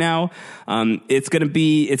there right now. It's gonna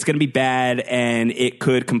be bad, and it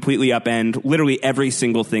could completely upend literally every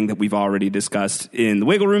single thing that we've already discussed in the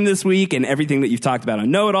Wiggle Room this week, and everything that you've talked about on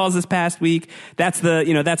Know-It-Alls this past week. That's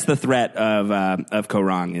the threat of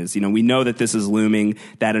Kaoh is, we know that this is looming,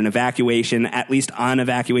 that an evacuation, at least on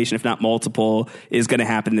evacuation, if not multiple, is going to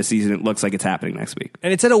happen this season. It looks like it's happening next week.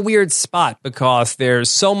 And it's at a weird spot because there's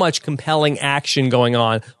so much compelling action going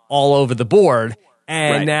on all over the board.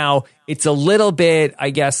 And now it's a little bit,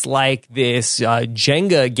 I guess, like this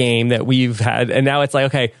Jenga game that we've had. And now it's like,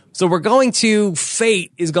 okay, so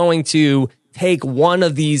fate is going to take one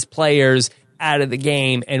of these players out of the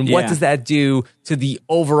game. And what does that do to the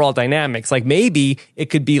overall dynamics? Like, maybe it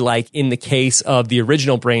could be like in the case of the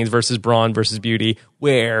original Brains versus Brawn versus Beauty,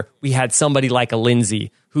 where we had somebody like a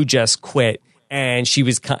Lindsay who just quit. And she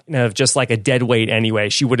was kind of just like a dead weight anyway.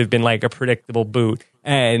 She would have been like a predictable boot,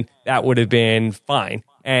 and that would have been fine.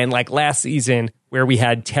 And like last season, where we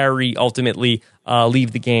had Terry ultimately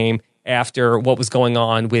leave the game after what was going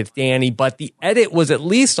on with Danny, but the edit was at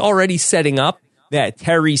least already setting up that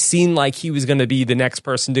Terry seemed like he was going to be the next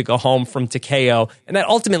person to go home from Kaoh, and that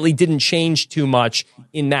ultimately didn't change too much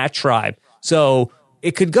in that tribe. So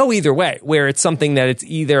it could go either way, where it's something that it's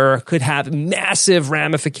either could have massive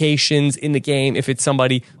ramifications in the game if it's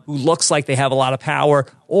somebody who looks like they have a lot of power,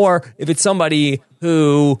 or if it's somebody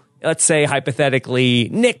who, let's say hypothetically,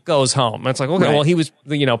 Nick goes home. And it's like, okay, well, he was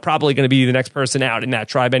probably going to be the next person out in that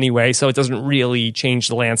tribe anyway, so it doesn't really change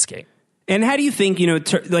the landscape. And how do you think,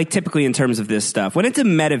 typically in terms of this stuff, when it's a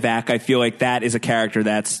medevac, I feel like that is a character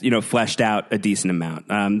that's, fleshed out a decent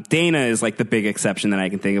amount. Dana is like the big exception that I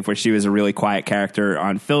can think of, where she was a really quiet character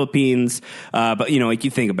on Philippines. But, like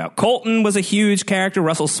you think about Colton was a huge character.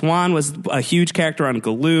 Russell Swan was a huge character on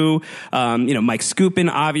Galoo. Mike Scoopin,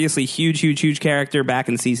 obviously huge character back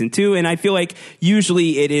in season 2. And I feel like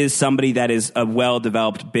usually it is somebody that is a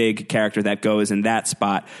well-developed big character that goes in that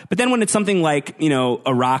spot. But then when it's something like,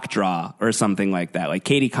 a rock draw, or something like that. Like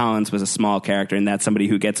Katie Collins was a small character, and that's somebody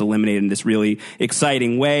who gets eliminated in this really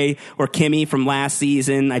exciting way. Or Kimmy from last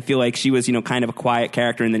season, I feel like she was, kind of a quiet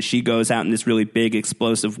character, and then she goes out in this really big,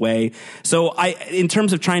 explosive way. So in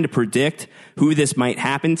terms of trying to predict who this might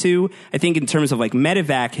happen to, I think in terms of like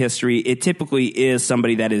medevac history, it typically is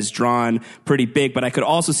somebody that is drawn pretty big, but I could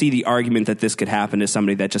also see the argument that this could happen to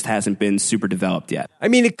somebody that just hasn't been super developed yet. I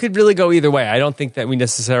mean, it could really go either way. I don't think that we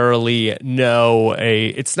necessarily know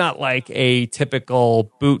it's not like a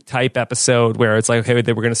typical boot type episode where it's like, okay,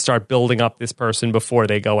 we're going to start building up this person before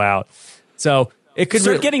they go out. So it could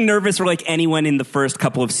start getting nervous for like anyone in the first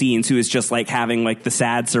couple of scenes who is just like having like the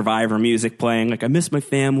sad survivor music playing. Like, I miss my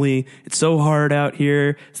family. It's so hard out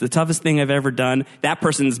here. It's the toughest thing I've ever done. That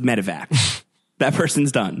person's medevac. That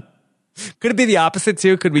person's done. Could it be the opposite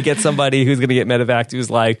too? Could we get somebody who's going to get medevaced who's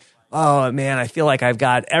like, oh man, I feel like I've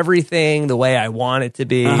got everything the way I want it to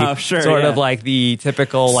be. Sure, sort of like the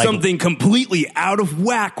typical, like something completely out of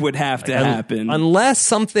whack would have to happen. Unless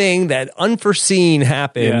something that unforeseen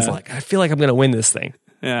happens, like I feel like I'm going to win this thing.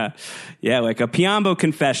 Yeah. Like a Piambo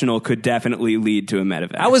confessional could definitely lead to a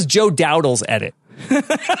medevac. That was Joe Dowdle's edit.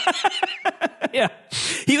 Yeah.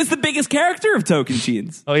 He was the biggest character of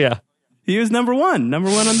Tocantins. Oh yeah. He was number one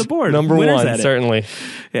on the board. Number Winners one, certainly.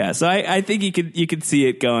 Yeah, so I think you could see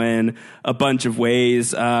it going a bunch of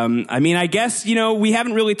ways. I mean, I guess, we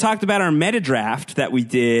haven't really talked about our meta draft that we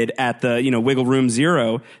did at the, Wiggle Room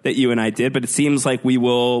 0 that you and I did, but it seems like we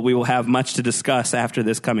will have much to discuss after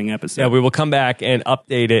this coming episode. Yeah, we will come back and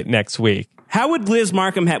update it next week. How would Liz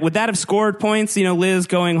Markham would that have scored points? Liz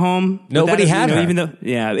going home? Nobody had her. Even though,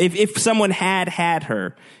 if someone had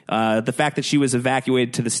her, the fact that she was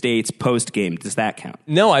evacuated to the States post game, does that count?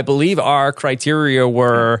 No, I believe our criteria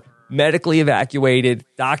were medically evacuated.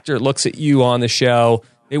 Doctor looks at you on the show.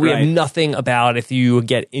 We have nothing about if you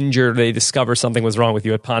get injured, they discover something was wrong with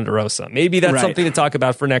you at Ponderosa. Maybe that's something to talk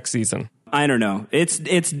about for next season. I don't know.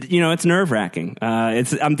 It's nerve wracking.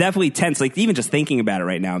 I'm definitely tense. Like even just thinking about it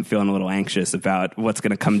right now, I'm feeling a little anxious about what's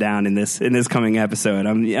going to come down in this coming episode.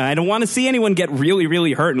 I don't want to see anyone get really,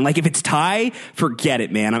 really hurt. And like if it's tie, forget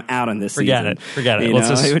it, man. I'm out on this. Forget season. it.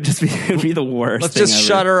 It would be the worst. Let's just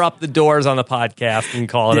shutter up the doors on the podcast and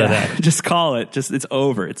call it a day. Just call it. It's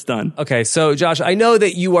over. It's done. Okay, so Josh, I know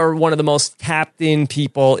that you are one of the most tapped in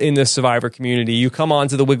people in the Survivor community. You come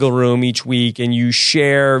onto the Wiggle Room each week and you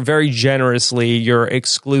share very generously your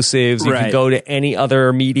exclusives. You can go to any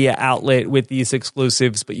other media outlet with these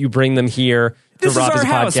exclusives, but you bring them here. This is our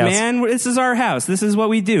house, man. This is our house. This is what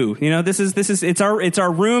we do. It's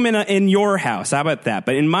our room in your house. How about that?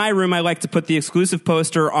 But in my room, I like to put the exclusive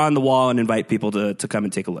poster on the wall and invite people to come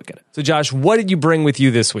and take a look at it. So, Josh, what did you bring with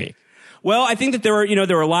you this week? Well, I think that there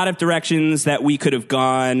were a lot of directions that we could have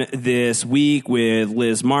gone this week with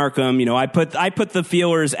Liz Markham. I put the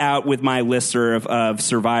feelers out with my listserv of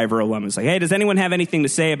Survivor alumnus. Like, hey, does anyone have anything to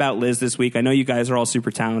say about Liz this week? I know you guys are all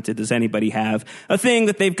super talented. Does anybody have a thing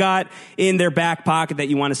that they've got in their back pocket that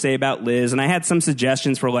you want to say about Liz? And I had some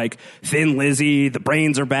suggestions for like Thin Lizzy, the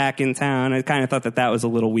brains are back in town. I kind of thought that was a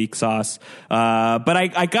little weak sauce. But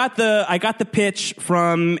I got the pitch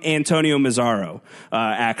from Antonio Mazzaro,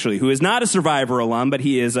 actually, who is not a Survivor alum, but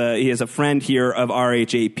he is a friend here of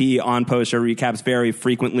RHAP on post show recaps very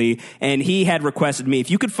frequently, and he had requested me,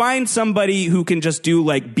 if you could find somebody who can just do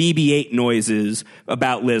like BB-8 noises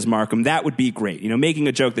about Liz Markham, that would be great. Making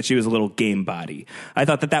a joke that she was a little game body. I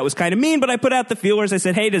thought that was kind of mean, but I put out the feelers. I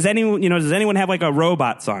said, hey, does anyone have like a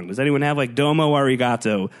robot song? Does anyone have like Domo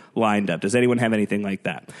Arigato lined up? Does anyone have anything like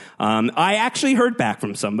that? I actually heard back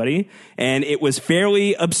from somebody, and it was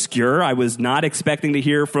fairly obscure. I was not expecting to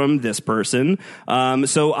hear from this person.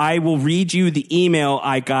 So I will read you the email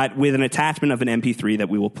I got with an attachment of an MP3 that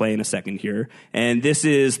we will play in a second here. And this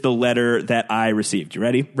is the letter that I received. You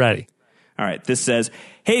ready? Ready. All right. This says,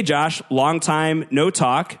 hey, Josh, long time, no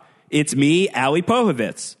talk. It's me, Ali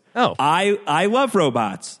Pohovitz. Oh. I love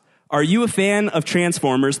robots. Are you a fan of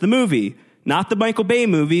Transformers, the movie? Not the Michael Bay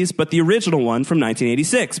movies, but the original one from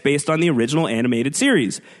 1986, based on the original animated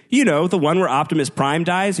series. The one where Optimus Prime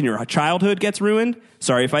dies and your childhood gets ruined?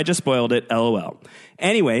 Sorry if I just spoiled it, LOL.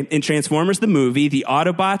 Anyway, in Transformers the movie, the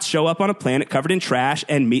Autobots show up on a planet covered in trash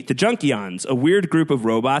and meet the Junkions, a weird group of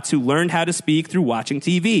robots who learned how to speak through watching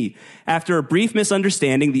TV. After a brief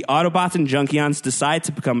misunderstanding, the Autobots and Junkions decide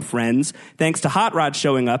to become friends, thanks to Hot Rod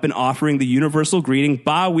showing up and offering the universal greeting,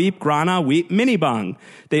 Ba Weep, Grana Weep, Mini Bong.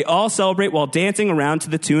 They all celebrate while dancing around to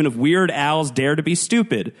the tune of Weird Al's Dare to Be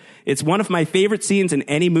Stupid. It's one of my favorite scenes in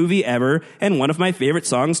any movie ever, and one of my favorite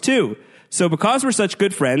songs too. So because we're such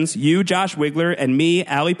good friends, you, Josh Wigler, and me,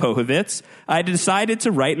 Ali Pohovitz, I decided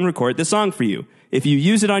to write and record this song for you. If you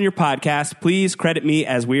use it on your podcast, please credit me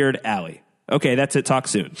as Weird Ali. Okay, that's it. Talk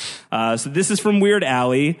soon. So this is from Weird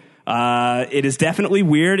Ali. It is definitely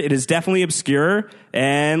weird. It is definitely obscure.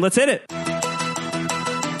 And let's hit it.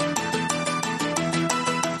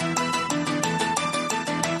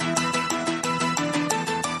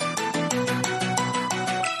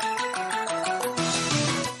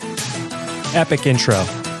 Epic intro.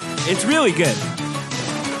 It's really good.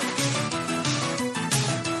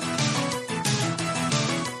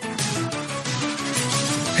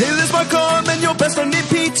 Hey, Liz Markham and your best friend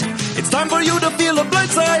Pete. It's time for you to feel a blind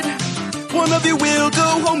side. One of you will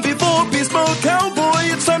go home before Beast Mode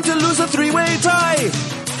Cowboy. It's time to lose a three-way tie.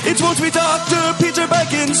 It won't be Dr. Peter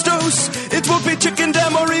Bagginstos. It won't be Chicken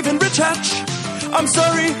Dam or even Rich Hatch. I'm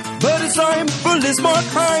sorry, but it's time for Liz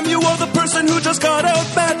Markham. You are the person who just got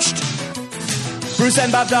outmatched. Bruce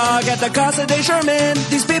and Bob Dog at the Casa de Sherman.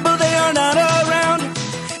 These people, they are not around.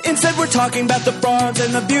 Instead, we're talking about the frauds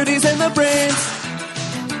and the beauties and the brains.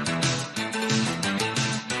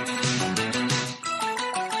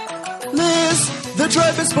 Liz, the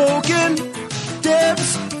tribe has spoken.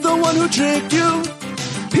 Deb's the one who tricked you.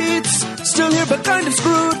 Pete's still here but kind of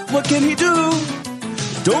screwed. What can he do?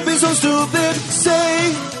 Don't be so stupid.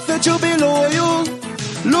 Say that you'll be loyal.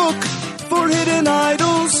 Look, for hidden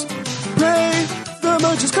idols. Pray, the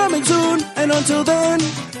merge is coming soon, and until then,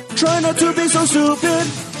 try not to be so stupid.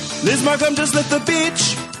 Liz Markham just left the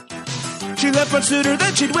beach. She left much sooner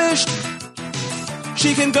than she'd wished.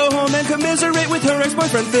 She can go home and commiserate with her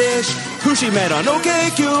ex-boyfriend Fish, who she met on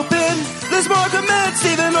OkCupid. Liz Markham met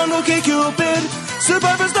Steven on OkCupid.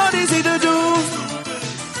 Survivor's not easy to do.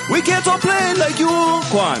 We can't all play like you,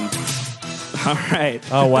 Quan. All right.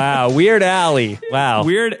 Oh, wow. Weird Alley. Wow.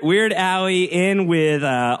 Weird Alley in with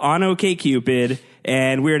on OkCupid.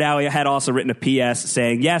 And Weird Al had also written a PS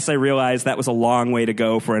saying, yes, I realized that was a long way to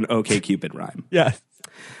go for an OkCupid rhyme. Yes.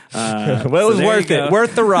 Well, it was worth it.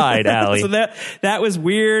 Worth the ride, Allie. So that was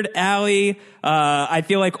Weird Alley. I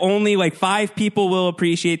feel like only like 5 people will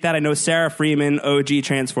appreciate that. I know Sarah Freeman, OG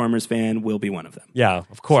Transformers fan, will be one of them. Yeah,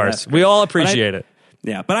 of course. We all appreciate it.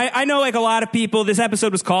 Yeah, but I know like a lot of people, this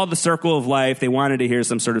episode was called The Circle of Life. They wanted to hear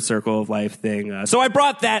some sort of Circle of Life thing. So I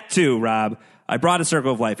brought that too, Rob. I brought a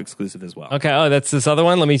Circle of Life exclusive as well. Okay. Oh, that's this other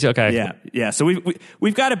one? Okay. Yeah. So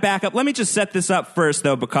we've got to back up. Let me just set this up first,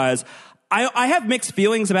 though, because I have mixed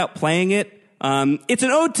feelings about playing it. It's an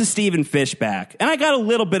ode to Stephen Fishback, and I got a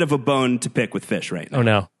little bit of a bone to pick with Fish right now. Oh,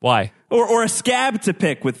 no. Why? Or a scab to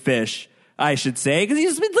pick with Fish, I should say, because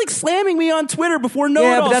he's been like slamming me on Twitter before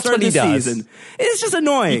Know-It-All started this season. It's just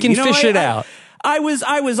annoying. You can fish it out. I was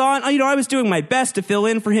on, I was doing my best to fill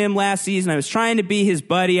in for him last season. I was trying to be his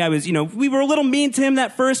buddy. I was, we were a little mean to him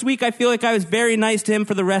that first week. I feel like I was very nice to him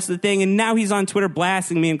for the rest of the thing. And now he's on Twitter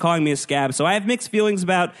blasting me and calling me a scab. So I have mixed feelings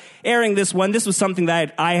about airing this one. This was something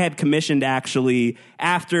that I had commissioned actually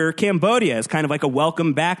after Cambodia as kind of like a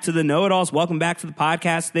welcome back to the Know-It-Alls, welcome back to the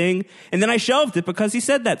podcast thing. And then I shelved it because he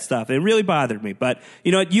said that stuff. It really bothered me. But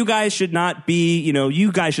you guys should not be,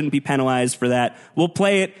 you guys shouldn't be penalized for that. We'll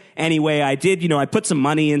play it anyway. I did, I put some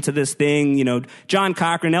money into this thing. Elton John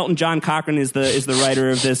Cochran is the writer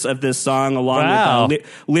of this song, along with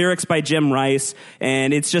lyrics by Jim Rice.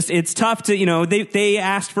 And it's tough to, they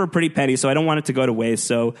asked for a pretty penny, so I don't want it to go to waste.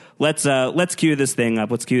 So let's cue this thing up.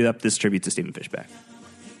 Let's cue up this tribute to Stephen Fishback.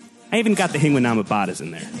 I even got the Hingwanama Badas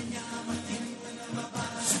in there.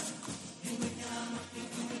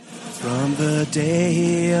 From the day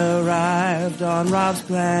he arrived on Rob's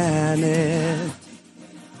planet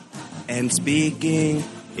and speaking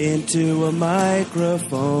into a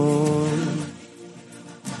microphone,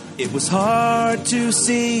 it was hard to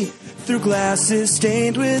see through glasses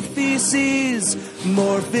stained with feces,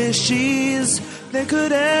 more fishies than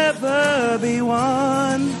could ever be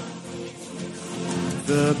won.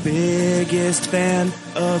 The biggest fan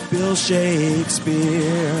of Bill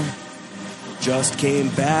Shakespeare just came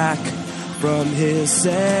back from his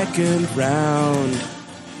second round.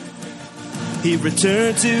 He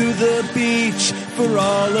returned to the beach for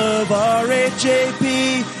all of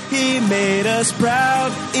RHAP. He made us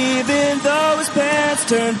proud, even though his pants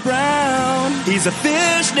turned brown. He's a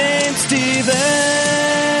fish named Steven.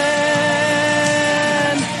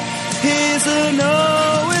 He's a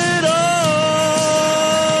know-it-all.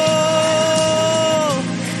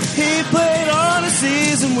 He played on a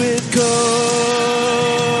season with Coach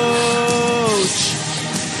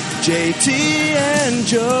JT and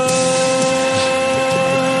Joe.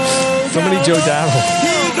 Somebody Joe Darrell.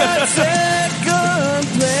 He got second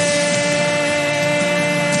place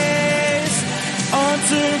on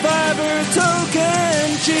Survivor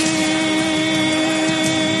Token Cheese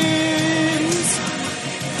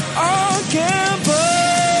on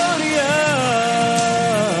Cambodia.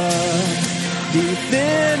 He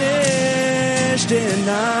finished in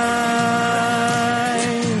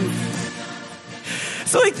 9.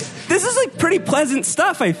 So this is pretty pleasant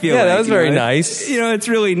stuff, I feel like. Yeah, that was very nice. It's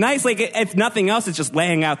really nice. If nothing else, it's just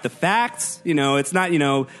laying out the facts. It's not,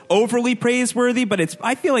 overly praiseworthy, but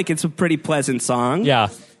I feel like it's a pretty pleasant song. Yeah.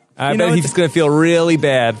 I bet he's going to feel really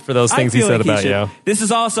bad for those things he said about you. This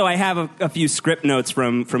is also, I have a few script notes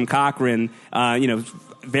from Cochran,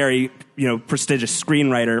 very, prestigious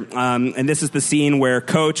screenwriter. And this is the scene where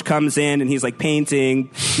Coach comes in and he's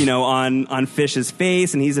painting, on Fish's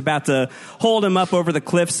face, and he's about to hold him up over the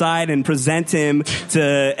cliffside and present him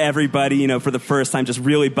to everybody, for the first time, just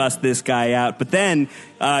really bust this guy out. But then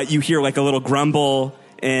you hear a little grumble,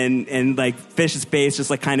 and Fish's face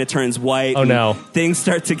just kind of turns white. Oh no! Things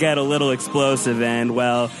start to get a little explosive, and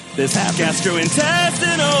this happens.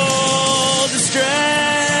 Gastrointestinal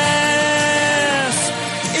distress.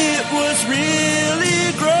 It was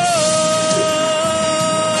really gross.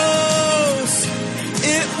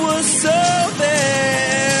 It was so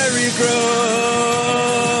very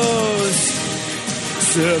gross.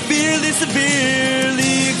 Severely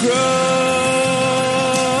gross.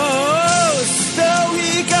 Though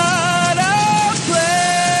he got outplayed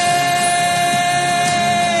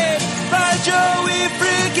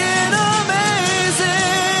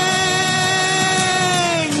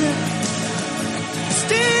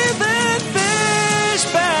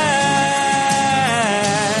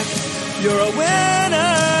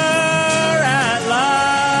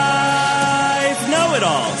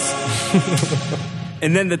know-it-alls.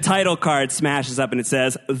 And then the title card smashes up and it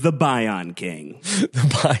says, The Bion King.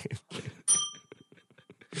 The Bion King.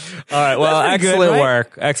 All right, well, That's pretty excellent good, right?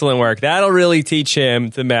 work. Excellent work. That'll really teach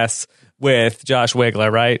him to mess with Josh Wigler,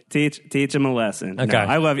 right? Teach him a lesson. Okay. No,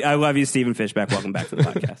 I love you, Stephen Fishback. Welcome back to the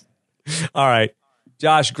podcast. All right.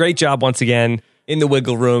 Josh, great job once again in the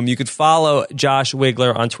Wiggle Room. You could follow Josh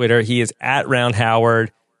Wigler on Twitter. He is at Round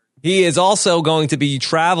Howard. He is also going to be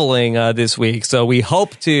traveling this week, so we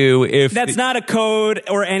hope to. If That's not a code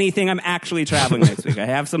or anything. I'm actually traveling next week. I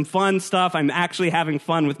have some fun stuff. I'm actually having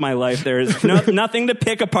fun with my life. There is nothing to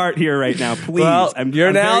pick apart here right now. Please. Well, you're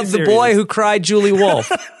I'm now very the serious. boy who cried Julie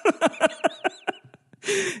Wolfe.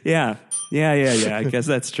 Yeah. I guess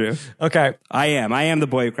that's true. Okay. I am the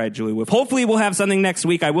boy who cried Julie Wolfe. Hopefully we'll have something next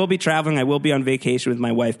week. I will be traveling. I will be on vacation with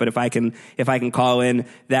my wife, but if I can call in,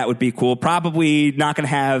 that would be cool. Probably not going to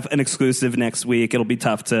have an exclusive next week. It'll be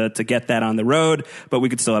tough to get that on the road, but we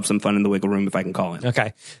could still have some fun in the Wiggle Room if I can call in.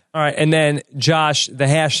 Okay. All right. And then, Josh, the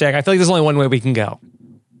hashtag, I feel like there's only one way we can go.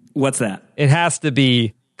 What's that? It has to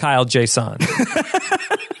be Kyle Jason.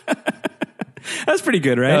 That's pretty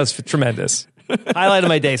good, right? That was tremendous. Highlight of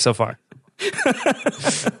my day so far.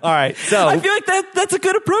 All right, so I feel like that's a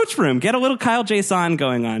good approach for him. Get a little Kyle Jason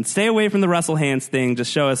going on. Stay away from the Russell Hands thing.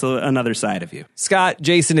 Just show us another side of you. Scott,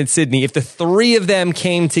 Jason, and Sydney, if the three of them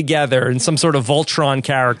came together in some sort of Voltron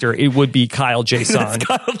character, it would be Kyle Jason. That's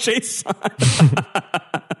Kyle Jason.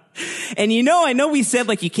 And I know we said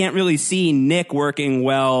like you can't really see Nick working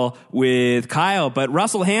well with Kyle, but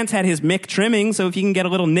Russell Hands had his Mick trimming, so if you can get a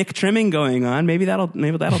little Nick trimming going on, maybe that'll do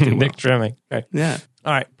well. Nick trimming. Okay. Yeah.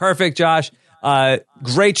 All right, perfect, Josh.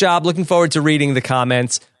 Great job. Looking forward to reading the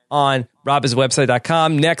comments on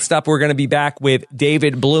robhasawebsite.com. Next up, we're going to be back with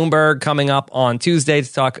David Bloomberg coming up on Tuesday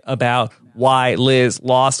to talk about why Liz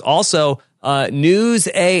lost. Also, News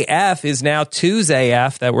AF is now Tuesday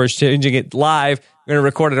AF, that we're changing it live. We're going to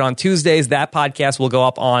record it on Tuesdays. That podcast will go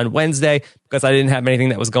up on Wednesday because I didn't have anything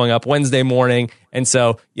that was going up Wednesday morning. And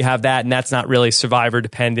so you have that, and that's not really Survivor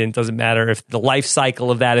dependent. Doesn't matter if the life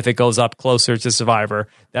cycle of that, if it goes up closer to Survivor,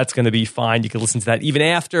 that's going to be fine. You can listen to that even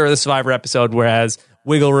after the Survivor episode, whereas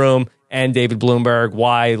Wiggle Room and David Bloomberg,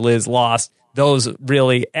 why Liz lost, those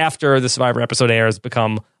really, after the Survivor episode airs,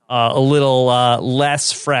 become a little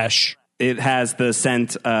less fresh. It has the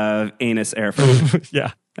scent of anus air food.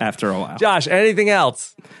 Yeah. After a while. Josh, anything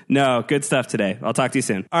else? No, good stuff today. I'll talk to you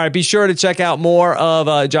soon. All right, be sure to check out more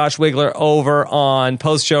of Josh Wigler over on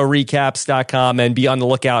postshowrecaps.com and be on the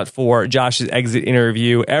lookout for Josh's exit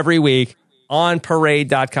interview every week on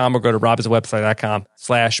parade.com or go to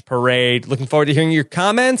robhasawebsite.com/parade. Looking forward to hearing your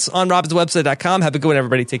comments on robhasawebsite.com. Have a good one,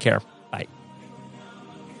 everybody. Take care. Bye.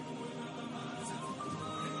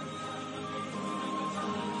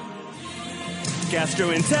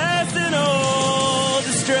 Gastrointestinal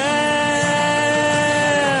distress.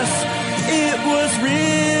 It was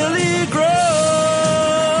really gross.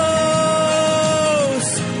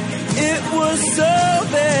 It was so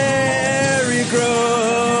very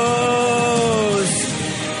gross.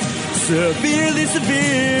 Severely,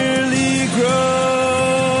 severely gross.